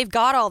 Right. They've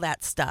got all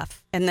that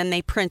stuff and then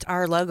they print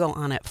our logo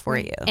on it for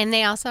you. And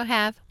they also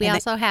have, we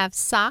have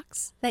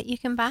socks that you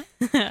can buy.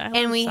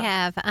 And we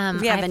have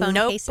iPhone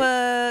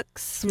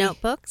notebooks.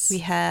 Notebooks. We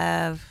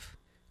have,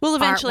 we'll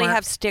eventually Artwork.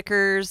 have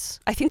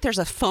stickers. I think there's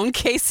a phone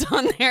case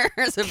on there.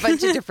 There's a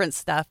bunch of different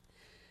stuff.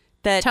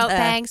 That, tote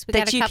bags. We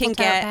got that a you couple can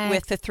tote get bags.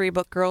 with the 3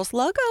 Book Girls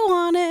logo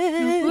on it.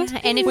 Mm-hmm.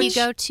 And if you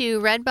go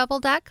to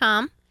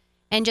redbubble.com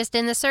and just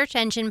in the search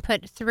engine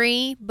put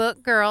 3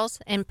 Book Girls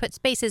and put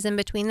spaces in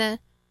between the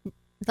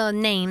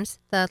names,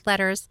 the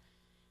letters,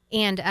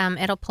 and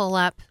it'll pull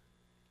up.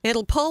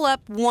 It'll pull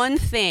up one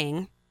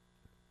thing,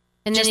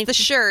 And just then the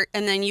shirt,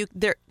 and then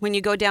when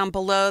you go down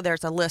below,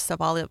 there's a list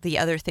of all of the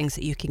other things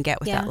that you can get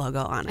with that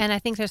logo on it. And I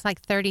think there's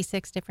like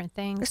 36 different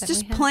things. It's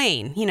just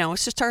plain,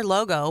 it's just our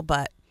logo,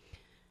 but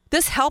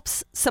this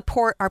helps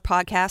support our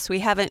podcast.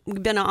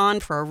 We've been on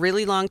for a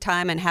really long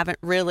time and haven't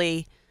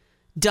really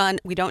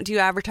we don't do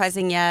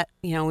advertising yet.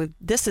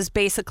 This is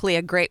basically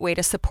a great way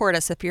to support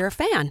us if you're a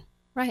fan.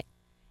 Right.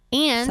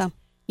 And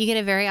you get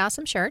a very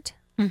awesome shirt.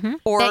 Mm-hmm.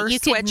 Or that you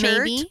could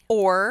sweatshirt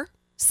or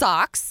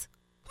socks.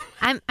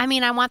 I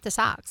want the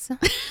socks.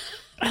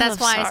 That's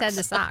why I said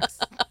the socks.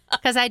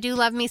 Because I do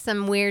love me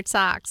some weird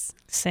socks.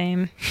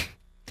 Same.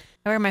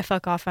 I wear my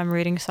fuck off, I'm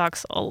reading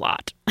socks a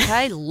lot.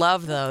 I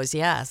love those,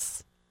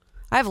 yes.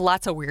 I have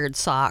lots of weird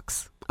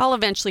socks. I'll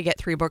eventually get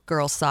 3 Book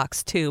Girls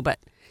socks too, but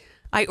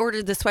I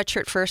ordered the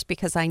sweatshirt first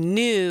because I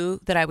knew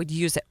that I would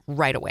use it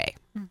right away.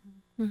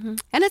 Mm-hmm. Mm-hmm.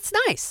 And it's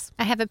nice.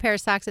 I have a pair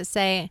of socks that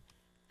say,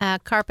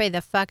 carpe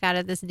the fuck out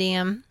of this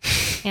DM,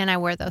 and I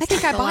wear those socks I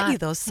think I a bought lot. you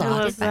those You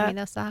socks. did buy me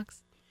those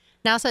socks.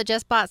 And I also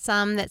just bought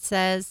some that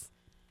says,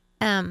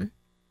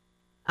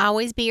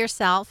 always be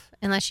yourself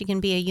unless you can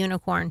be a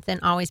unicorn, then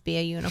always be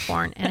a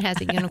unicorn. And it has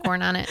a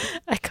unicorn on it.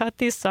 I got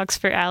these socks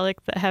for Alec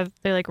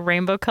they're like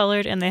rainbow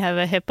colored and they have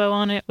a hippo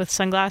on it with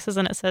sunglasses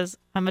and it says,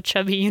 I'm a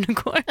chubby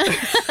unicorn.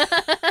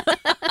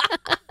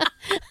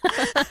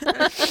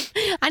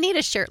 I need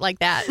a shirt like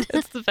that.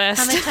 It's the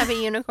best. I'm a chubby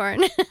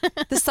unicorn.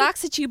 The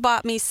socks that you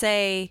bought me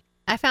say,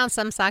 I found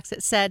some socks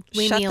that said,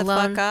 leave shut me the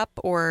alone. fuck up,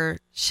 or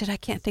I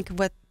can't think of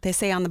what they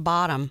say on the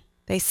bottom.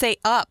 They say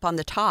up on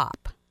the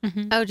top.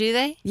 Mm-hmm. Oh, do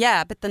they?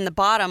 Yeah, but then the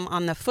bottom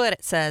on the foot,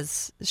 it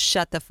says,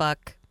 shut the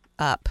fuck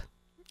up.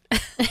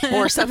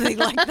 Or something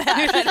like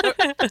that.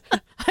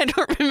 I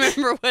don't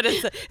remember what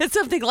it says. It's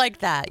something like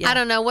that. Yeah. I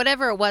don't know.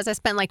 Whatever it was, I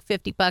spent like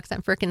 $50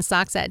 on freaking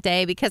socks that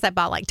day because I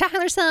bought like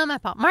Tyler some, I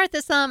bought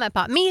Martha some, I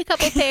bought me a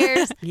couple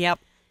pairs. Yep.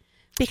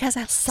 Because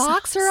I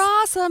Socks are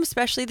awesome,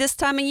 especially this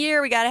time of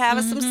year. We got to have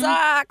us some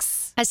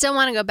socks. I still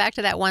want to go back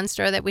to that one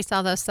store that we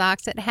saw those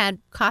socks. It had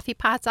coffee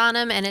pots on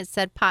them and it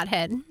said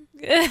pothead.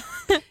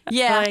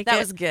 Yeah, like that it.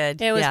 was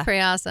good. It was yeah.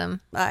 pretty awesome.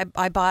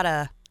 I bought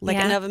Yeah.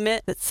 another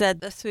mitt that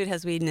said this food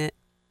has weed in it.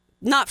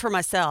 Not for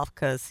myself,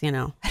 because She's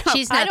not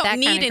I don't that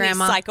need kind of any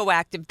grandma.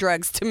 psychoactive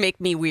drugs to make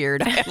me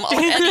weird. I am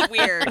already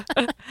weird.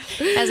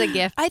 As a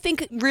gift. I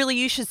think really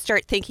you should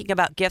start thinking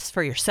about gifts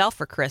for yourself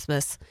for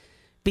Christmas,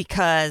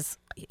 because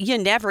you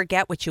never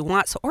get what you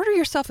want. So order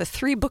yourself a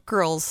 3 Book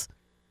Girls,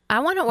 I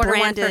want to order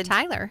one for branded-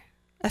 Tyler.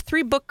 a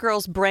 3 Book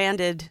Girls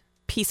branded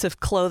piece of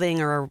clothing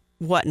or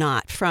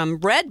whatnot from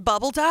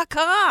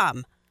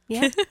Redbubble.com.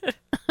 Yeah.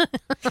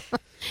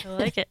 I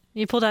like it.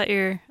 You pulled out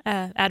your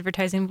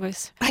advertising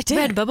voice. I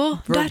did.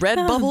 Redbubble. For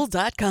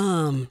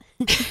Redbubble.com.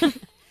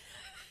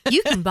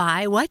 You can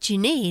buy what you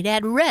need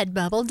at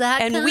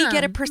redbubble.com. And we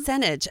get a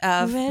percentage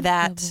of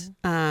that.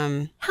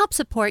 Help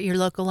support your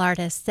local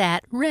artists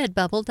at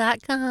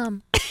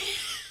redbubble.com.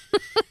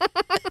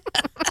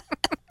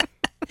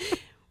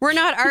 We're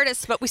not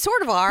artists, but we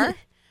sort of are.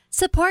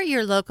 Support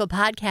your local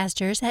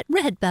podcasters at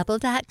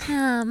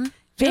redbubble.com.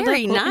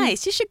 Very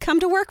nice. You should come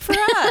to work for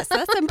us.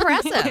 That's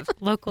impressive.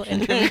 Local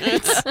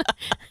introverts.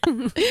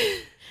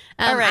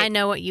 All right. I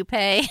know what you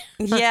pay.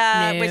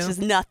 Yeah, No. which is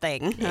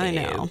nothing. I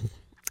know.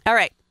 All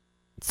right.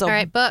 So All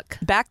right, book.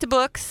 back to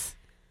books.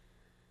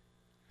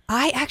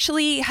 I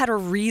actually had a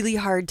really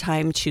hard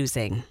time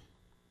choosing.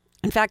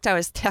 In fact, I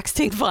was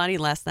texting Vonnie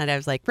last night. I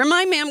was like,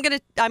 "Remind me,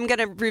 I'm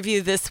gonna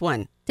review this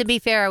one." To be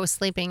fair, I was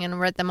sleeping and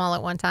read them all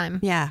at one time.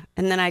 Yeah,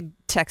 and then I'd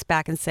text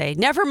back and say,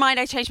 "Never mind,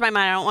 I changed my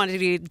mind. I don't want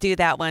to do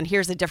that one.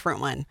 Here's a different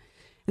one."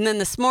 And then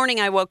this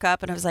morning I woke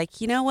up and I was like,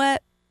 "You know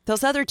what?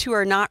 Those other two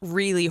are not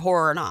really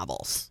horror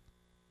novels."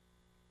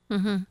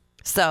 Mm-hmm.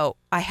 So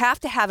I have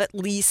to have at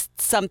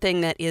least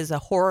something that is a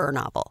horror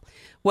novel.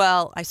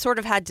 Well, I sort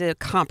of had to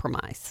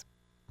compromise.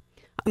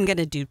 I'm going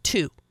to do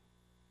 2.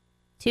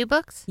 2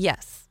 books?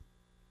 Yes,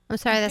 I'm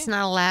sorry, that's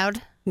not allowed.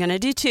 I'm going to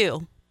do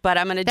 2, but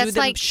I'm going to do That's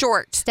them like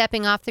short.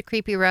 stepping off the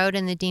creepy road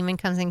and the demon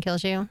comes and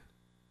kills you.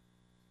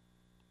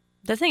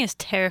 That thing is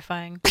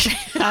terrifying.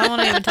 I don't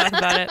want to even talk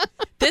about it.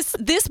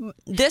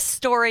 This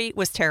story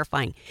was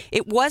terrifying.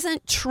 It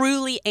wasn't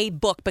truly a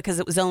book because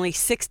it was only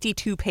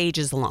 62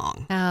 pages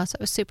long. Oh, so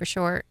it was super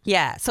short.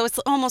 Yeah, so it's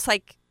almost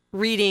like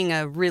reading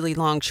a really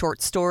long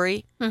short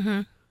story,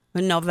 Mm-hmm.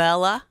 a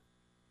novella.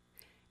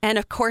 And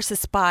of course,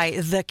 it's by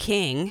the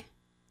King.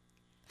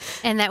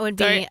 And that would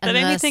be Sorry, that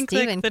made me the think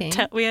Stephen like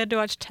King. we had to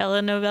watch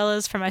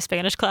telenovelas for my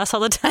Spanish class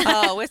all the time.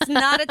 Oh, it's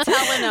not a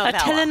telenovela. A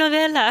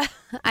telenovela.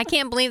 I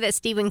can't believe that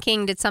Stephen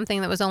King did something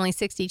that was only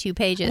 62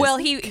 pages. Well,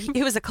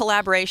 he was a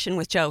collaboration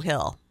with Joe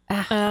Hill.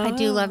 I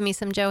do love me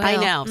some Joe Hill.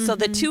 I know. So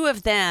the two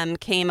of them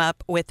came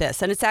up with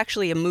this. And it's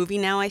actually a movie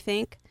now, I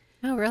think.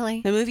 Oh,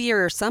 really? A movie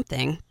or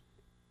something.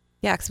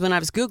 Yeah, because when I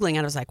was Googling it,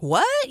 I was like,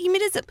 what? You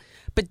mean it's a...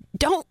 But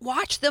don't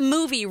watch the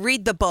movie.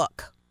 Read the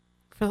book.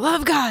 For the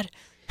love of God.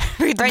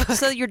 Read the Right, book.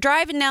 so you're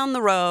driving down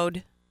the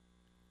road,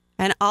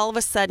 and all of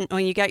a sudden,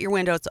 when you got your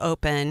windows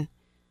open,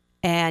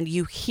 and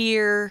you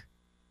hear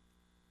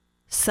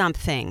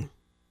something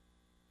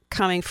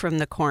coming from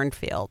the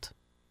cornfield.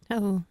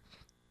 Oh.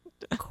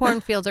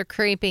 Cornfields are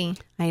creepy.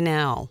 I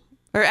know.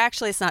 Or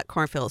actually, it's not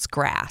cornfield, it's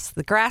grass.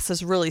 The grass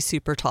is really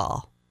super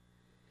tall.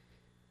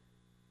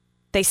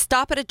 They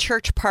stop at a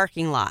church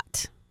parking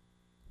lot.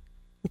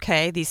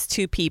 Okay, these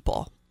 2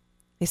 people.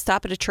 They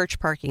stop at a church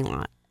parking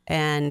lot,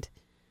 and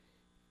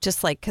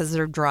just like because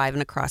they're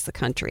driving across the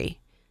country,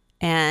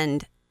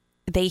 and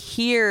they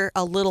hear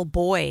a little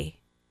boy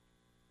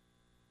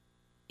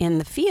in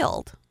the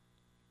field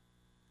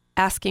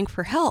asking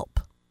for help.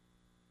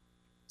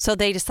 So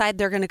they decide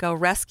they're going to go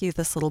rescue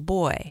this little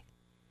boy.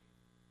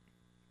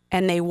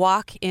 And they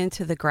walk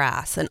into the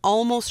grass, and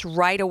almost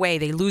right away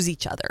they lose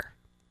each other.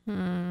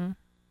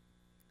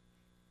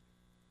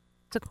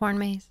 It's a corn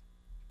maze.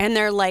 And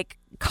they're like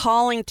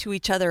calling to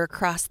each other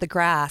across the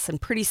grass.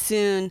 And pretty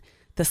soon,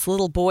 this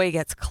little boy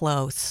gets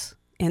close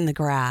in the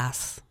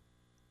grass.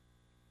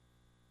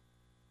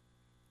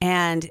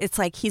 And it's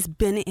like he's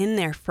been in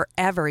there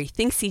forever. He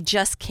thinks he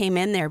just came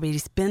in there, but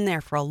he's been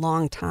there for a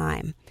long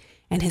time.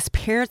 And his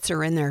parents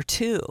are in there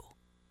too.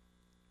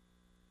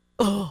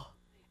 Oh,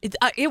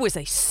 it was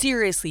a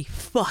seriously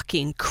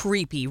fucking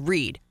creepy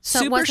read. So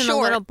Super it wasn't short.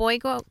 a little boy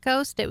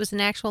ghost? It was an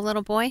actual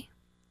little boy?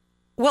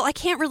 Well, I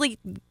can't really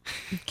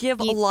give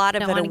a You lot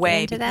of don't it wanna get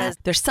away into because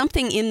that? there's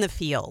something in the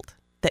field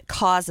that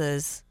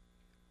causes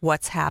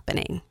what's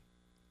happening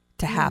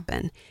to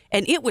happen.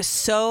 And it was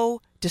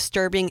so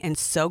disturbing and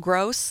so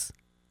gross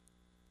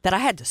that I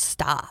had to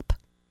stop.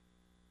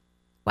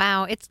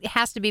 Wow. It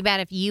has to be bad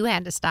if you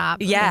had to stop.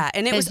 Yeah,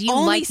 and it 'Cause was you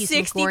only like you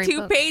some gory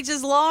 62 books.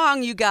 pages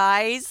long, you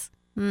guys.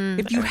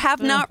 If you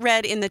have not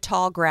read In the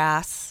Tall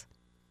Grass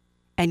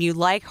and you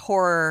like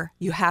horror,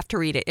 you have to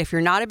read it. If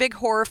you're not a big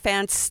horror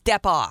fan,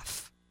 step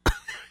off.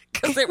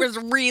 Because it was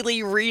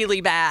really,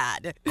 really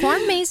bad.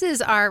 Corn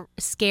mazes are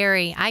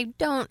scary.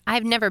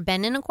 I've never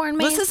been in a corn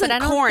maze. This but isn't I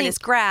don't corn, think, it's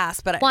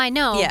grass. But Well, I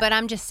know, yeah. but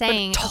I'm just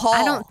saying, tall,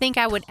 I don't think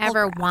I would tall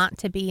ever grass. want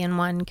to be in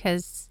one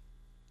because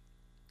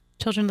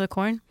Children of the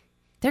Corn?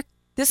 they're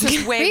This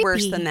is way worse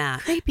creepy. than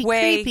that. Creepy,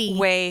 way,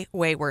 creepy.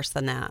 way worse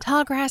than that.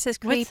 tall grass is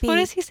creepy. What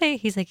does he say?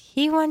 He's like,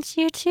 he wants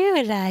you too,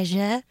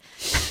 Elijah.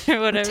 Or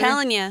whatever. I'm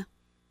telling you,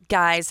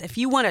 guys, if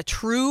you want a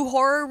true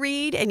horror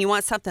read and you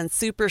want something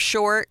super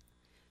short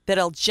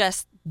that'll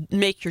just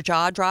make your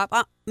jaw drop,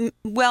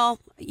 well,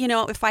 you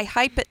know, if I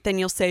hype it, then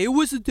you'll say, it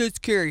wasn't that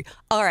scary.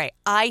 All right,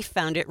 I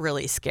found it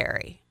really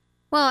scary.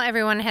 Well,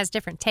 everyone has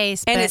different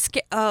tastes, And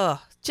but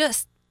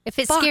just if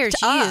it fucked scares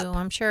you, up.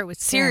 I'm sure it would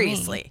scare me.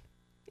 seriously.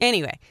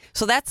 Anyway,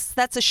 so that's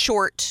a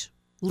short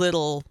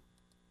little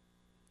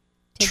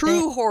Tidbit.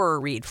 true horror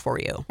read for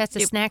you. That's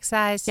a snack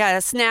size. Yeah,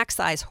 a snack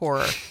size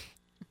horror.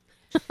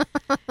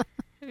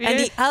 And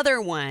the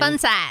other one. Fun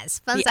size.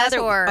 Fun the size other,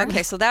 horror.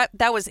 Okay, so that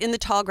was In the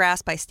Tall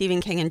Grass by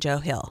Stephen King and Joe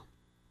Hill.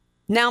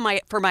 Now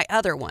for my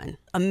other one,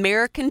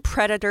 American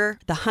Predator,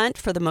 The Hunt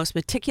for the Most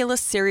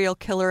Meticulous Serial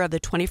Killer of the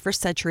 21st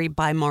Century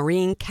by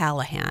Maureen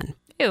Callahan.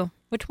 Ew,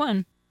 which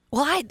one?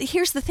 Well,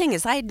 here's the thing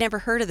is I had never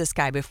heard of this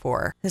guy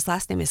before. His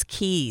last name is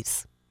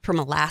Keyes from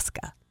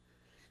Alaska.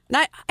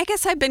 And I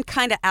guess I've been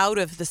kind of out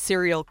of the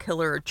serial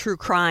killer true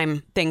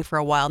crime thing for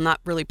a while, not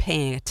really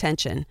paying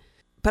attention.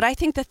 But I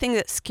think the thing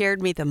that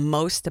scared me the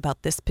most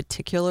about this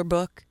particular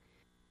book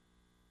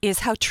is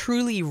how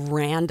truly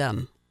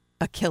random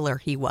a killer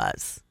he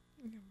was.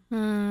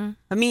 I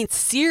mean,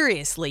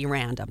 seriously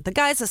random. The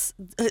guy's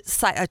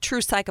a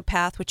true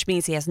psychopath, which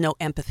means he has no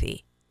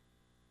empathy.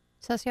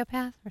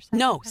 Sociopath or psychopath?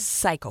 No,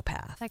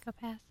 psychopath.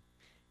 Psychopath.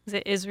 Is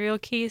it Israel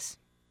Keys?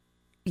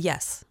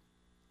 Yes.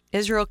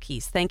 Israel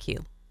Keyes. Thank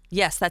you.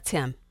 Yes, that's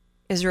him.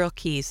 Israel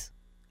Keyes.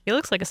 He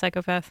looks like a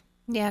psychopath.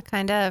 Yeah,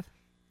 kind of.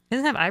 He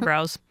doesn't have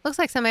eyebrows. Looks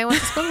like somebody I went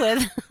to school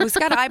with. Who's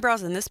got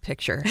eyebrows in this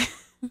picture?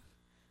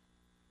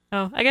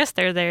 Oh, I guess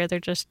they're there. They're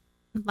just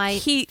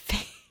Light.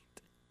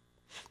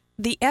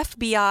 The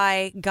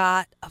FBI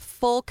got a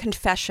full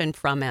confession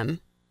from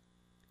him,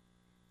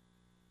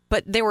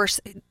 but there were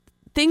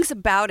things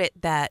about it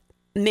that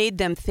made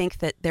them think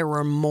that there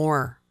were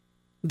more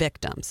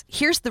victims.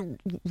 Here's the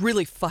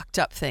really fucked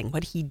up thing.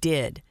 What he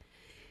did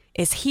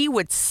is he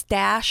would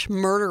stash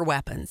murder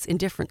weapons in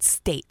different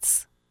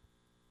states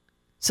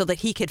so that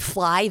he could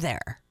fly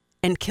there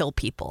and kill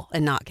people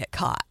and not get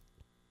caught.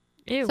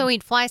 ew. So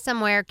he'd fly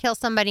somewhere, kill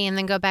somebody, and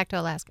then go back to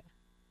Alaska.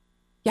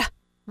 Yeah.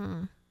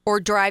 Or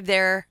drive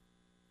there.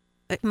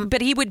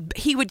 But he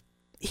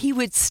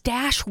would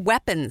stash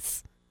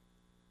weapons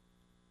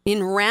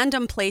in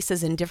random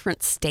places in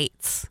different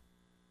states.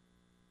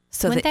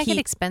 So Wouldn't that he get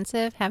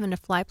expensive, having to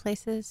fly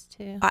places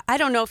too? I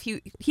don't know if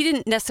he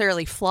didn't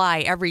necessarily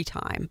fly every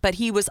time, but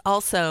he was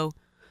also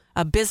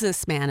a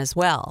businessman as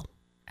well.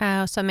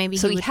 Oh, so maybe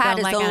So he he would had go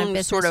his like on a own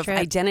business sort of trip.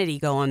 identity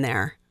going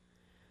there.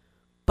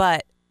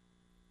 But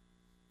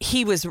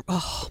he was,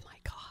 oh my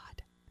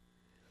God.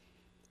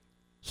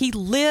 He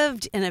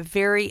lived in a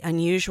very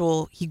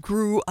unusual, he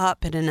grew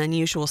up in an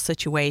unusual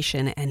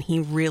situation. And he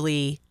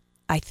really,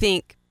 I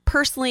think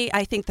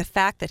the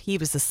fact that he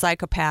was a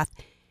psychopath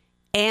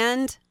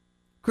and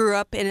grew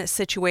up in a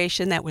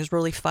situation that was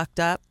really fucked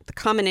up, the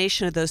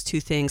combination of those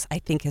two things, I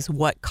think, is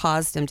what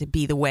caused him to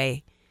be the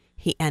way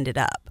he ended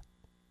up.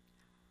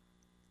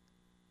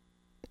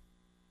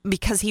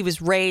 Because he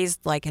was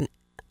raised like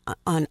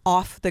an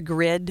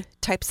off-the-grid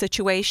type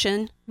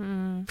situation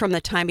from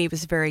the time he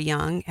was very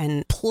young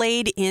and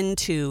played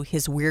into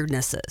his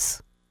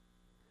weirdnesses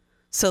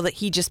so that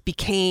he just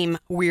became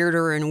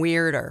weirder and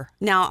weirder.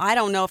 Now, I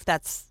don't know if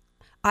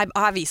I'm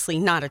obviously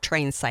not a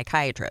trained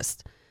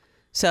psychiatrist,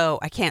 so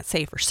I can't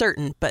say for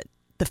certain, but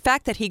the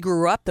fact that he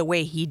grew up the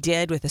way he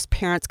did with his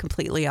parents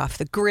completely off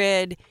the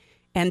grid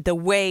and the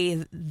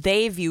way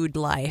they viewed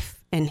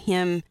life and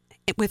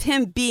with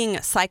him being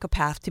a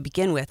psychopath to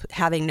begin with,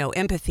 having no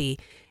empathy,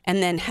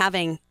 and then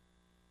having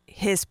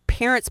his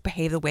parents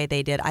behave the way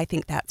they did, I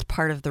think that's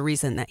part of the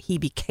reason that he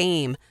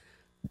became,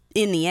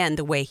 in the end,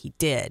 the way he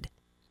did.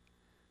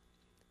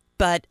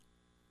 But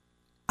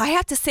I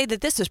have to say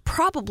that this is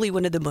probably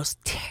one of the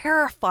most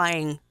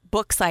terrifying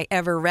books I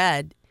ever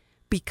read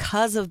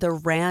because of the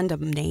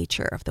random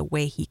nature of the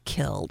way he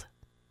killed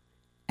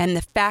and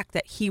the fact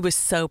that he was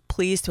so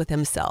pleased with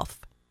himself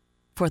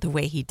for the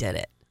way he did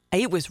it.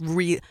 It was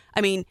real.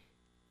 I mean,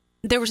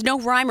 there was no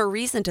rhyme or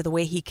reason to the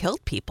way he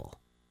killed people.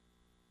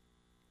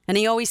 And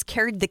he always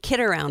carried the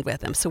kid around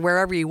with him. So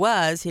wherever he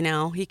was,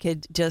 he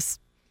could just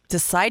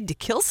decide to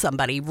kill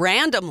somebody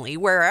randomly,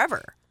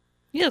 wherever.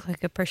 You look like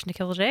a good person to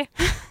kill today.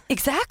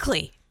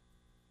 Exactly.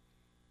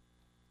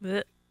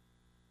 Blech.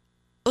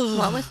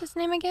 What was his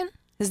name again?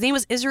 His name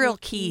was Israel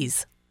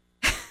Keyes.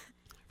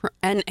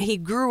 And he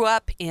grew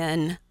up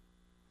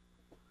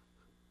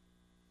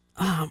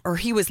or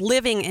he was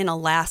living in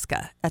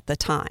Alaska at the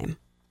time.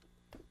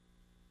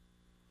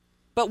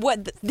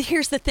 But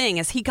here's the thing,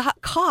 is he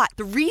got caught.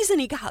 The reason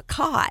he got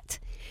caught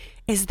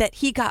is that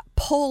he got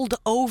pulled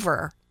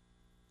over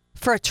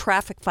for a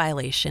traffic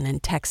violation in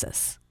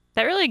Texas.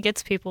 That really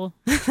gets people.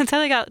 That's how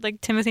they got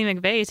like Timothy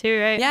McVeigh too,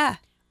 right? Yeah.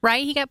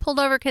 Right? He got pulled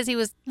over because he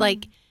was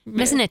like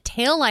missing a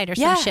taillight or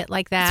some shit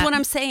like that. That's what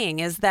I'm saying,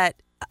 is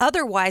that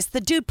otherwise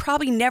the dude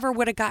probably never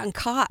would have gotten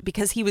caught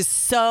because he was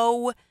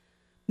so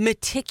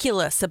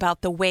meticulous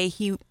about the way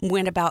he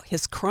went about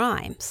his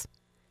crimes.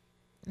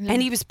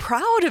 And he was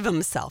proud of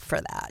himself for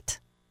that.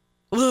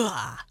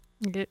 Ugh.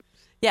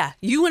 Yeah.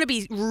 You want to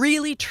be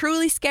really,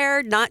 truly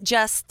scared, not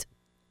just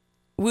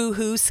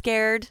woohoo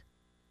scared.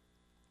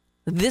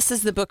 This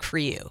is the book for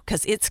you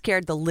because it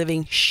scared the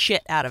living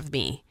shit out of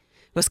me.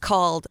 It was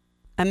called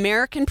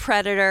American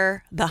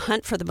Predator, The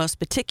Hunt for the Most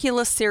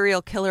Meticulous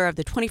Serial Killer of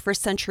the 21st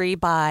Century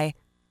by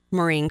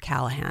Maureen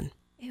Callahan.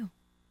 Ew.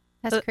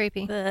 That's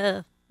creepy.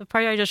 The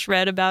part I just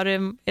read about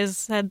him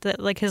said that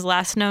like his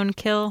last known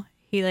kill,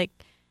 he like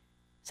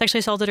sexually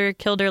assaulted her,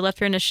 killed her, left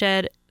her in a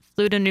shed,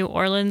 flew to New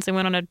Orleans and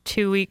went on a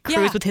 2-week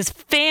cruise with his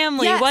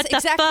family. Yes, what the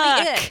exactly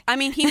fuck? It. I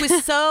mean, he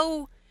was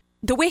so...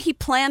 The way he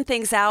planned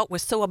things out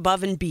was so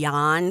above and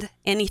beyond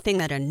anything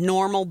that a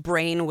normal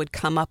brain would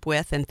come up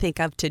with and think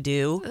of to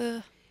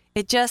do.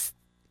 It just...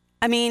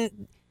 I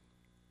mean,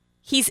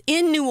 he's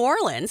in New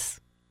Orleans.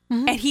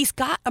 and he's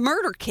got a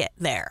murder kit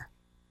there.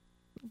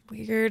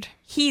 Weird.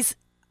 He's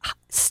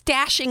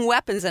stashing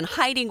weapons and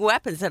hiding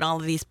weapons in all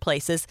of these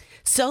places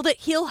so that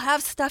he'll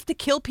have stuff to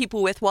kill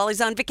people with while he's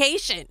on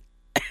vacation.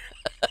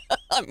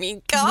 I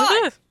mean,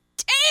 God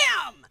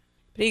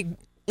damn!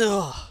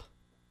 Ugh.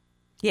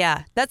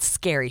 Yeah, that's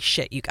scary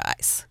shit, you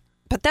guys.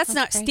 But that's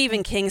not crazy.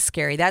 Stephen King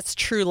scary. That's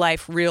true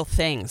life, real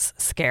things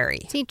scary.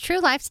 See, true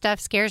life stuff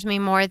scares me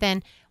more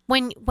than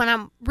when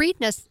I'm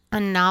reading a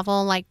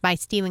novel like by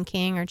Stephen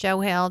King or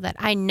Joe Hill that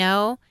I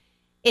know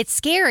it's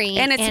scary.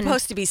 And it's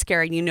supposed to be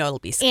scary, and you know it'll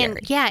be scary. And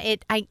yeah,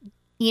 it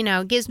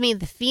gives me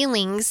the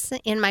feelings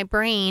in my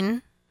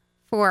brain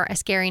for a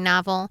scary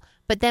novel.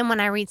 But then when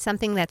I read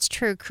something that's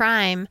true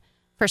crime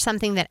for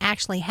something that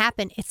actually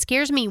happened, it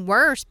scares me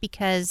worse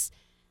because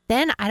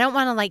then I don't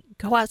want to like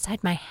go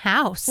outside my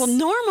house. Well,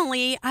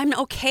 normally I'm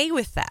okay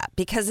with that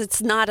because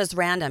it's not as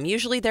random.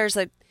 Usually there's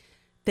a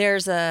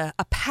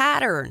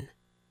pattern,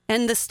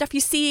 and the stuff you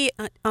see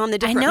on the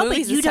different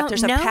movies and stuff,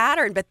 there's a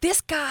pattern. But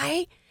this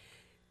guy,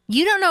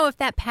 you don't know if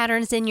that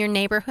pattern's in your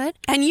neighborhood,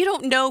 and you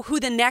don't know who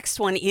the next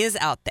one is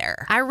out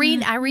there. I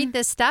read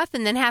this stuff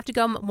and then have to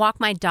go walk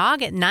my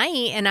dog at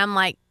night, and I'm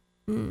like,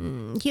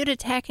 you'd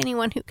attack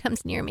anyone who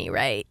comes near me,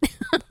 right?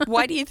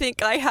 Why do you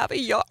think I have a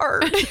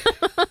yard?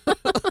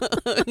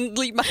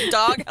 Leave my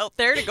dog out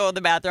there to go to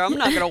the bathroom. I'm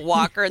not going to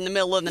walk her in the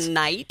middle of the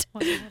night.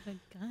 Why do you have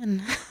a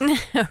gun?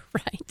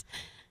 Right.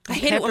 I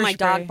hate it when my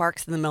Pepper spray. dog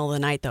barks in the middle of the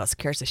night, though. It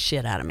scares the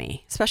shit out of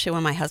me, especially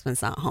when my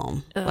husband's not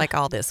home, like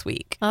all this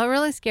week. Well, it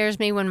really scares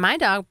me when my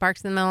dog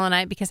barks in the middle of the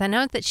night because I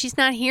know that she's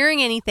not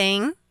hearing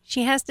anything.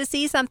 She has to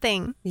see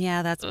something.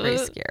 Yeah, that's pretty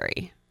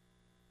scary.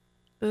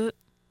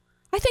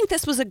 I think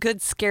this was a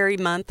good scary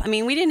month. I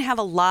mean, we didn't have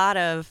a lot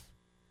of,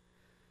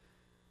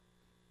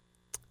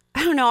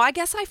 I don't know, I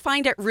guess I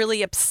find it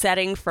really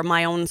upsetting for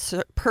my own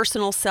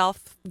personal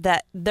self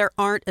that there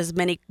aren't as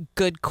many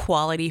good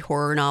quality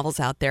horror novels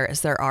out there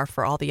as there are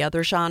for all the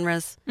other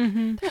genres.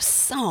 Mm-hmm. There's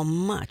so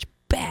much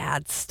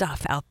bad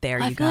stuff out there,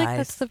 you I feel guys. like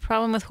that's the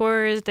problem with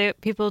horror is that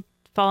people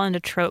fall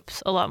into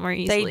tropes a lot more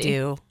easily. They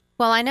do.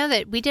 Well, I know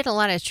that we did a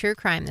lot of true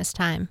crime this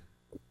time.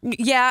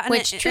 Yeah, and,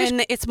 Which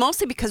and it's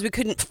mostly because we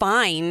couldn't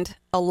find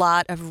a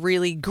lot of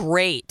really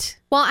great.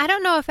 Well, I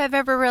don't know if I've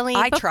ever really.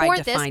 I before tried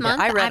to this find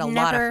month, it. I read I've a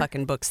lot of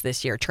fucking books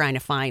this year trying to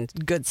find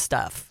good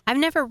stuff. I've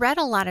never read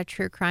a lot of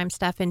true crime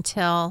stuff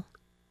until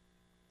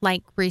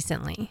like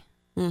recently.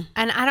 And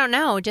I don't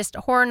know, just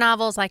horror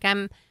novels. Like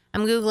I'm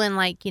Googling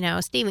like,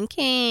 Stephen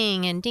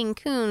King and Dean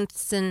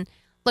Koontz and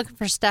looking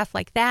for stuff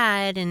like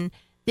that. And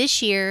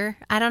this year,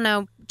 I don't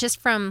know, just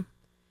from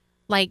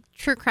like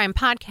true crime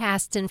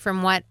podcasts and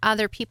from what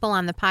other people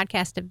on the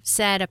podcast have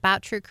said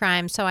about true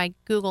crime. So I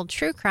Googled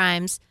true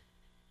crimes,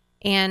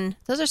 and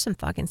those are some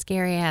fucking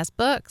scary ass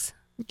books.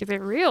 Give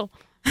it real.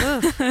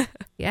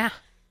 Yeah.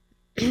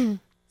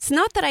 It's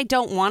not that I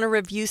don't want to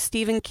review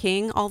Stephen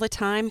King all the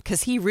time,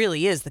 because he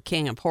really is the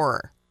king of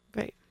horror.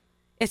 Right.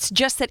 It's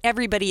just that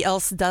everybody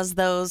else does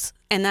those,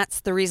 and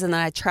that's the reason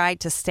that I tried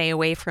to stay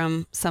away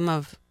from some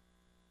of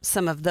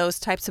those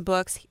types of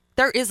books.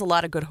 There is a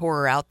lot of good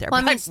horror out there,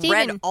 Well, but I've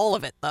read all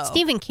of it, though.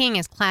 Stephen King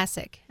is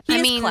classic. He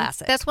is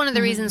classic. That's one of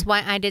the reasons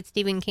why I did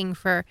Stephen King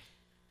for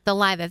the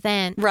live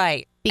event.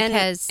 Right.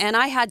 Because and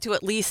I had to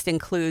at least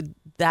include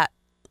that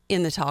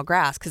in the tall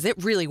grass, because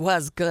it really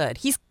was good.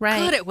 He's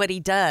good at what he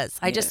does.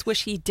 I just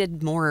wish he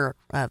did more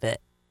of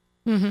it.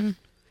 Mm-hmm.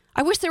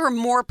 I wish there were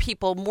more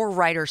people, more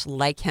writers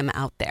like him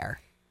out there.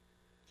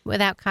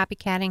 Without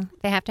copycatting,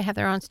 they have to have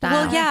their own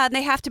style. Well, yeah, and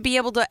they have to be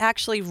able to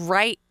actually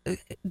write.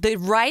 The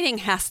writing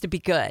has to be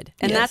good.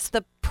 And that's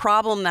the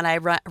problem that I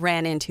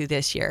ran into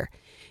this year,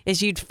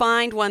 is you'd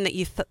find one that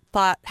you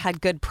thought had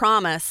good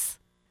promise,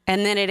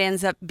 and then it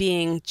ends up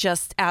being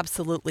just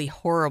absolutely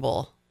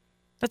horrible.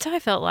 That's how I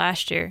felt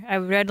last year. I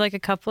read like a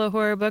couple of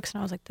horror books, and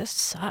I was like, this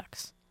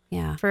sucks.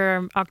 Yeah.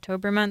 For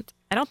October month.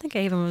 I don't think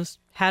I even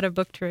had a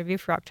book to review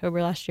for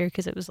October last year,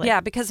 because it was like...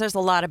 Yeah, because there's a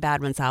lot of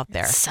bad ones out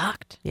there. It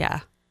sucked. Yeah.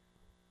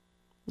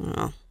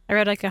 Oh. I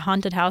read like a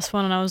haunted house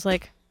one, and I was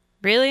like,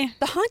 really?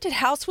 The haunted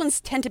house ones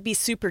tend to be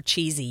super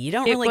cheesy. You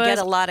don't It really get was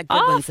a lot of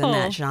good ones in awful.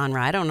 that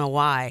genre. I don't know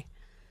why.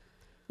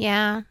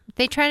 Yeah.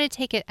 They try to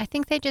take it, I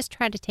think they just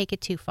try to take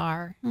it too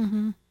far.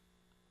 Mm-hmm.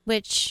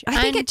 Which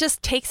I think it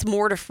just takes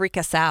more to freak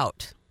us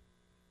out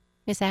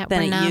is that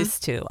than when, it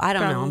used to. I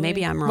don't know. Probably.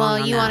 Maybe I'm wrong. well,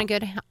 on you that. want to go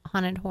to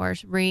haunted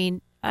horrors, read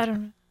I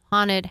don't know.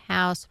 haunted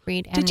house,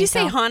 read. Did you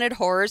say haunted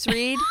horrors,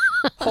 Reed?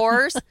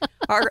 Horrors?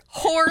 Are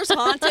horrors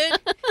haunted?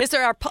 Is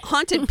there a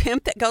haunted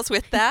pimp that goes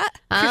with that?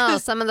 Oh,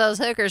 some of those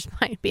hookers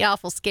might be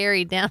awful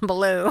scary down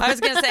below. I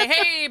was going to say,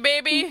 hey,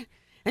 baby.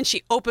 And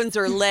she opens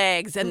her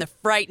legs and the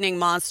frightening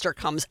monster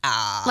comes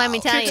out. Let me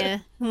tell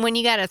you, when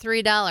you got a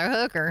 $3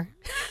 hooker,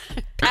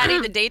 Patty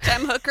the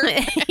daytime hooker.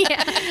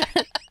 yeah,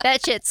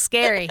 that shit's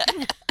scary.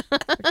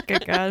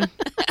 Good God.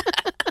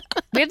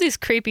 We have these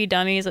creepy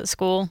dummies at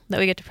school that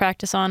we get to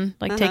practice on,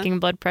 like taking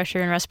blood pressure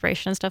and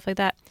respiration and stuff like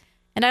that.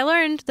 And I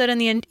learned that in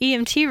the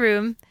EMT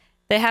room,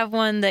 they have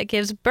one that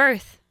gives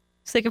birth.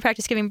 So they can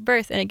practice giving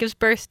birth, and it gives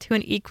birth to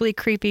an equally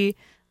creepy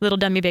little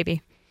dummy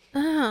baby.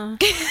 Oh.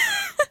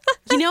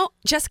 You know,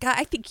 Jessica,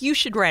 I think you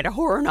should write a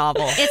horror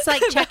novel It's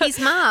like Chucky's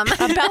mom.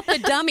 about the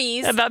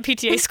dummies. About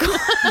PTA school.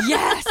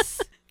 Yes.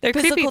 They're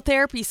Physical creepy.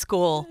 therapy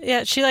school.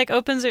 Yeah, she like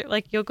opens it,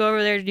 like you'll go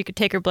over there, you could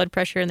take her blood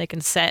pressure and they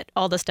can set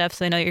all the stuff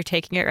so they know you're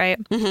taking it right.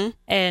 Mm-hmm.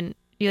 And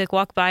you like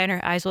walk by and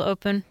her eyes will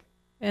open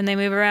and they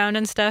move around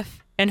and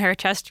stuff. And her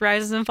chest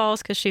rises and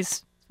falls because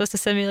she's supposed to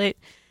simulate.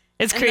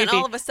 It's And creepy. then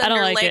all of a I sudden don't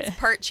her like legs it.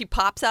 part, she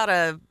pops out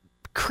a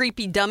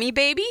creepy dummy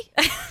baby.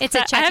 It's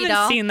a I Chucky haven't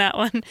doll. seen that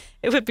one.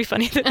 It would be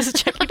funny if it was a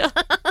Chucky doll.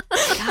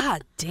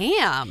 God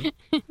damn.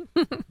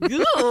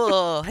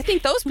 Ugh. I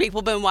think those people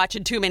have been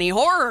watching too many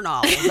horror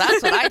novels.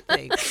 That's what I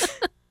think.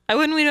 I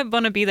wouldn't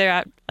want to be there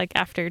at, like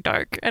after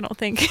dark. I don't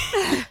think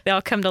they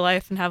all come to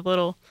life and have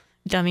little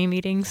dummy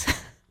meetings.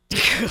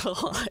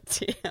 God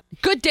damn.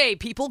 Good day,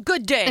 people.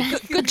 Good day.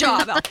 Good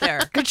job out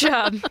there. Good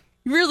job.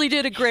 You really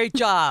did a great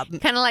job.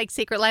 Kind of like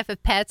Secret Life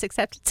of Pets,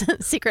 except it's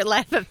a Secret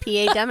Life of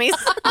PA Dummies.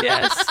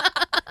 Yes.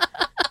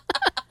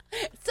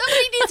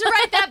 Somebody needs to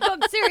write that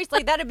book.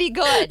 Seriously, that'd be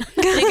good. I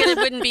think it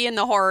wouldn't be in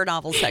the horror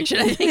novel section.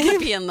 I think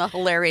it'd be in the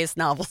hilarious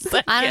novel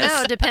section. I don't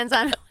know. It depends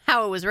on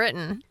how it was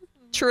written.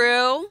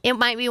 True. It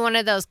might be one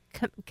of those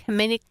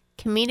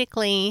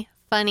comedically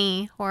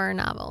funny horror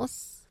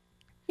novels.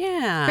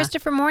 Yeah.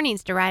 Christopher Moore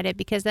needs to write it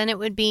because then it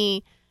would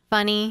be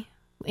funny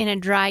in a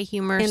dry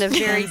humor. In a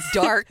very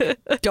dark,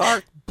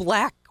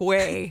 black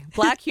way.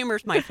 Black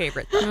humor's my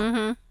favorite.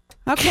 Mm-hmm.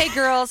 Okay,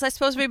 girls, I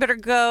suppose we better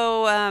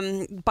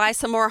go buy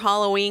some more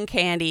Halloween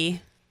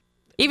candy.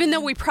 Even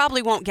though we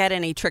probably won't get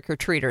any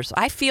trick-or-treaters,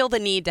 I feel the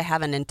need to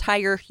have an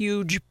entire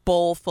huge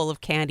bowl full of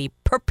candy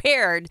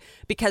prepared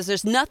because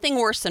there's nothing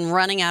worse than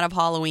running out of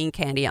Halloween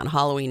candy on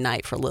Halloween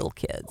night for little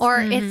kids. Or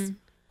it's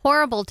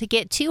horrible to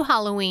get to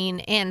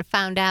Halloween and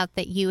found out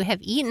that you have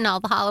eaten all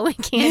the Halloween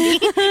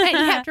candy and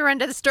you have to run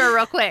to the store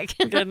real quick.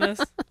 Goodness.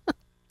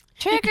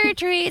 Trick or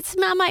treats.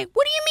 I'm like,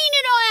 what do you mean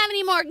you don't have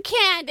any more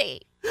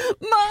candy?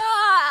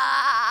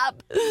 Mom!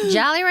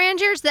 Jolly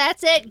Ranchers,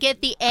 that's it.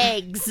 Get the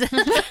eggs.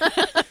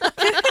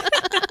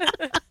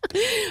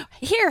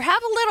 Here,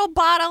 have a little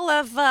bottle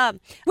of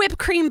whipped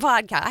cream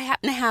vodka. I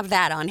happen to have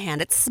that on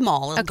hand. It's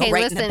small. It'll Okay, go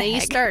right listen, in the bag.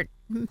 you start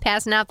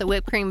passing out the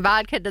whipped cream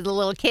vodka to the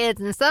little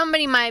kids, and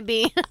somebody might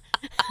be.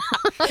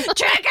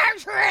 Trick or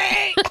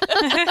treat!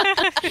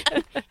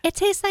 It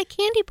tastes like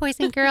candy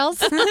poison, girls.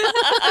 Go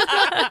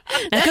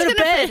to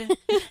bed.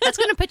 That's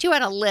going to put you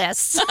on a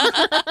list.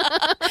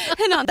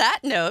 And on that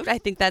note, I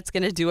think that's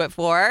going to do it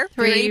for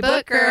Three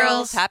Book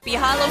Girls. Happy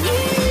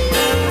Halloween!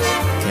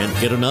 Can't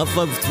get enough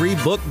of Three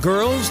Book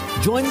Girls?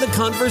 Join the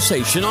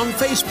conversation on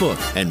Facebook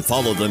and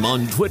follow them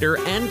on Twitter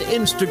and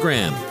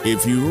Instagram.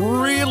 If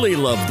you really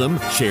love them,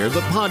 share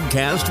the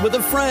podcast with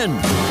a friend.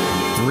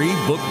 Three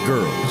Book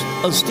Girls,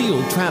 a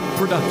Steel Trap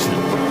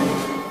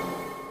production.